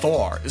that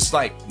far. It's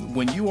like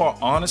when you are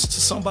honest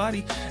to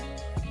somebody,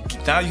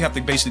 now you have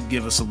to basically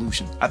give a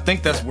solution. I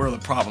think that's where the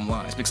problem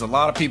lies, because a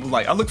lot of people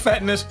like, I look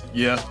fat in this.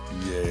 Yeah.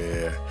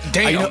 Yeah.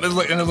 Damn. And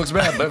it looks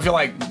bad. But if you're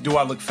like, do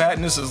I look fat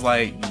in this? It's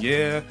like,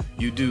 yeah,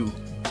 you do.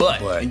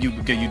 But and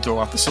you throw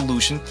out the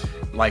solution.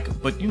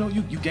 Like, but you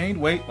gained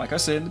weight, like I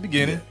said in the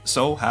beginning. Yeah.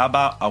 So how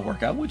about I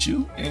work out with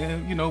you,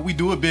 and we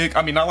do it big.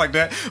 I mean, not like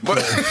that, but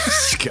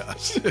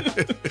gosh,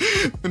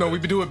 we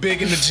do it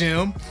big in the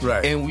gym,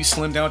 right? And we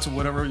slim down to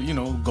whatever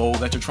goal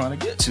that you're trying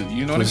to get to.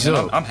 You know what I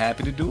mean? I'm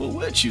happy to do it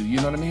with you. You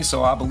know what I mean?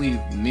 So I believe,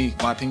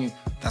 my opinion,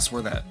 that's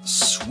where that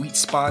sweet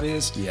spot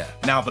is. Yeah.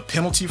 Now the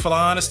penalty for the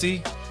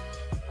honesty.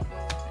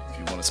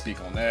 Want to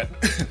speak on that?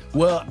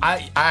 Well,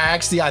 I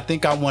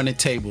think I want to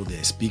table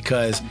this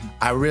because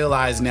I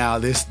realize now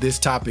this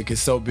topic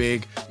is so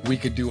big we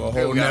could do a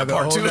whole nother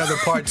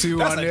part two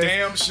That's on a this.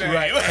 Damn shame.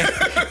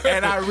 Right.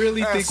 And I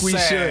really think we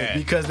should,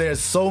 because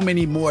there's so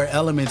many more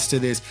elements to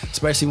this,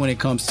 especially when it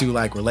comes to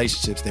like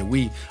relationships that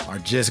we are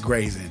just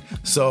grazing.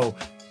 So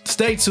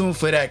stay tuned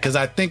for that, because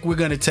I think we're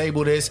gonna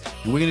table this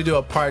and we're gonna do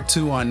a part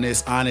 2 on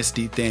this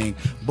honesty thing.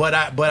 But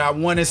I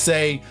want to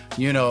say,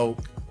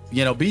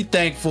 be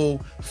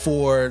thankful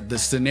for the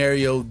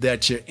scenario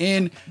that you're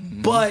in,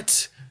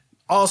 but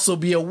also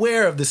be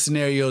aware of the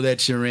scenario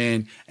that you're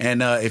in.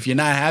 And if you're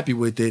not happy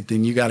with it,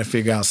 then you got to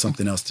figure out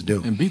something else to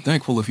do. And be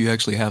thankful if you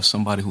actually have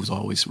somebody who's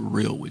always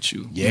real with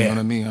you. Yeah. You know what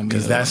I mean?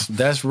 Because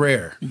that's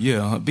rare.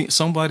 Yeah.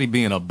 Somebody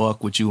being a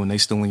buck with you and they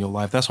still in your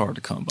life, that's hard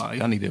to come by.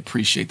 I need to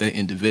appreciate that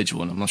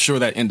individual. And I'm sure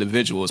that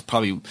individual has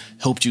probably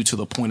helped you to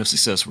the point of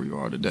success where you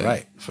are today.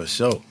 Right. For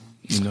sure.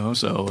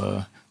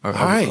 So, all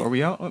right. Are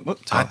we out?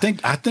 I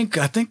think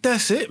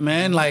that's it,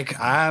 man. Like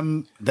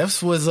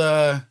this was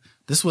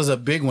a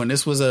big one.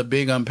 This was a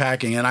big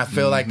unpacking, and I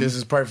feel like this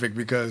is perfect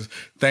because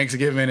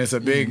Thanksgiving is a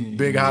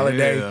big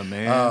holiday. Yeah,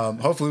 man.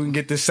 Hopefully we can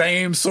get the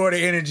same sort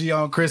of energy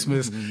on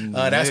Christmas.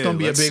 That's gonna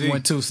be a big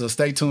one too. So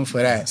stay tuned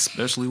for that.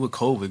 Especially with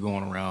COVID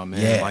going around,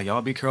 man. Yeah. Like,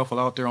 y'all be careful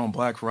out there on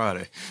Black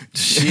Friday.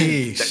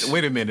 Jeez.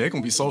 Wait a minute, they're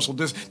gonna be social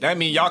distance. That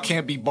means y'all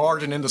can't be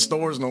barging into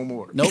stores no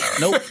more. Nope.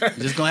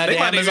 Just gonna have they the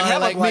might Amazon even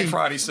have like a Black me.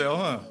 Friday sale,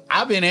 huh?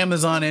 I've been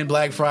Amazon and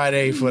Black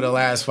Friday for the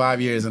last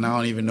 5 years, and I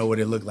don't even know what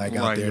it looked like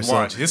out there.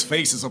 Watch, so his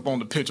face is up on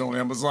the pitch on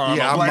Amazon.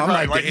 yeah, on I'm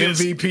Black like the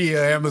this. MVP of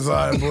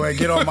Amazon, boy.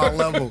 Get on my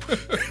level.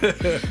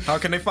 How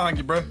can they find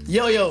you, bro?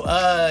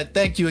 Yo,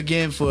 thank you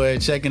again for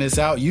checking us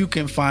out. You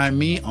can find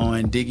me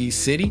on Diggy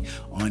City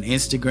on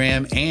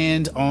Instagram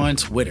and on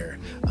Twitter.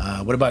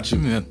 What about you?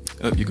 Yeah.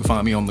 You can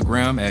find me on the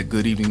gram at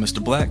Good Evening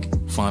Mr. Black.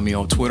 Find me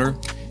on Twitter,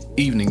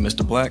 Evening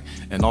Mr. Black,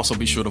 and also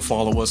be sure to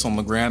follow us on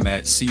the gram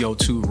at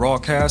CO2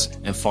 Rawcast,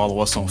 and follow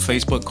us on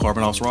Facebook,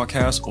 Carbon Ops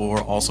Rawcast,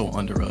 or also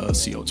under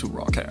CO2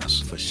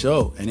 Rawcast. For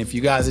sure. And if you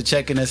guys are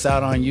checking us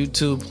out on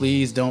YouTube,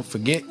 please don't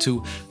forget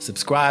to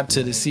subscribe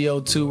to the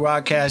CO2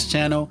 Rawcast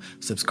channel,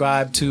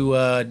 subscribe to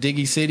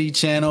Diggy City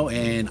channel,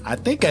 and I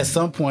think at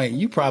some point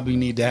you probably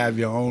need to have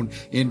your own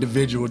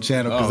individual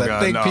channel, because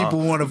I think people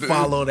want to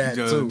follow that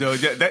too.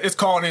 It's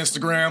called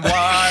Instagram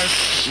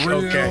Live.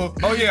 Real. Okay.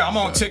 Oh yeah, I'm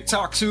on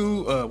TikTok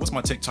too. What's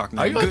my TikTok name?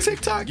 Are you on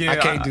TikTok? Yeah, I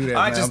can't do that.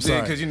 I man. just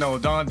did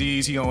because Don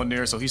D's he on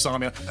there, so he saw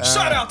me.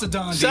 Shout out to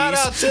Don D's. Shout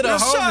out to the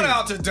homie. Shout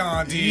out to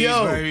Don D's,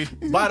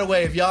 baby. By the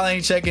way, if y'all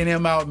ain't checking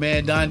him out,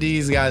 man, Don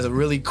D's has a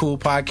really cool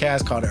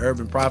podcast called The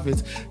Urban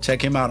Prophets.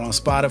 Check him out on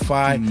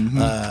Spotify.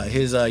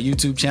 His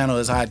YouTube channel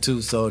is hot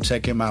too, so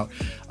check him out.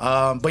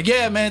 But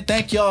yeah, man,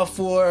 thank y'all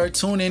for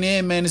tuning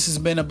in, man. This has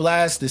been a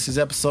blast. This is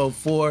episode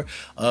 4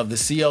 of the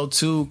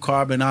CO2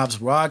 Carbon Ops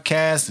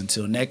Rawcast.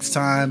 Until next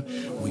time,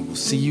 we will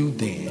see you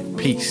then.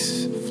 Peace.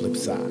 Flip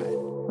side.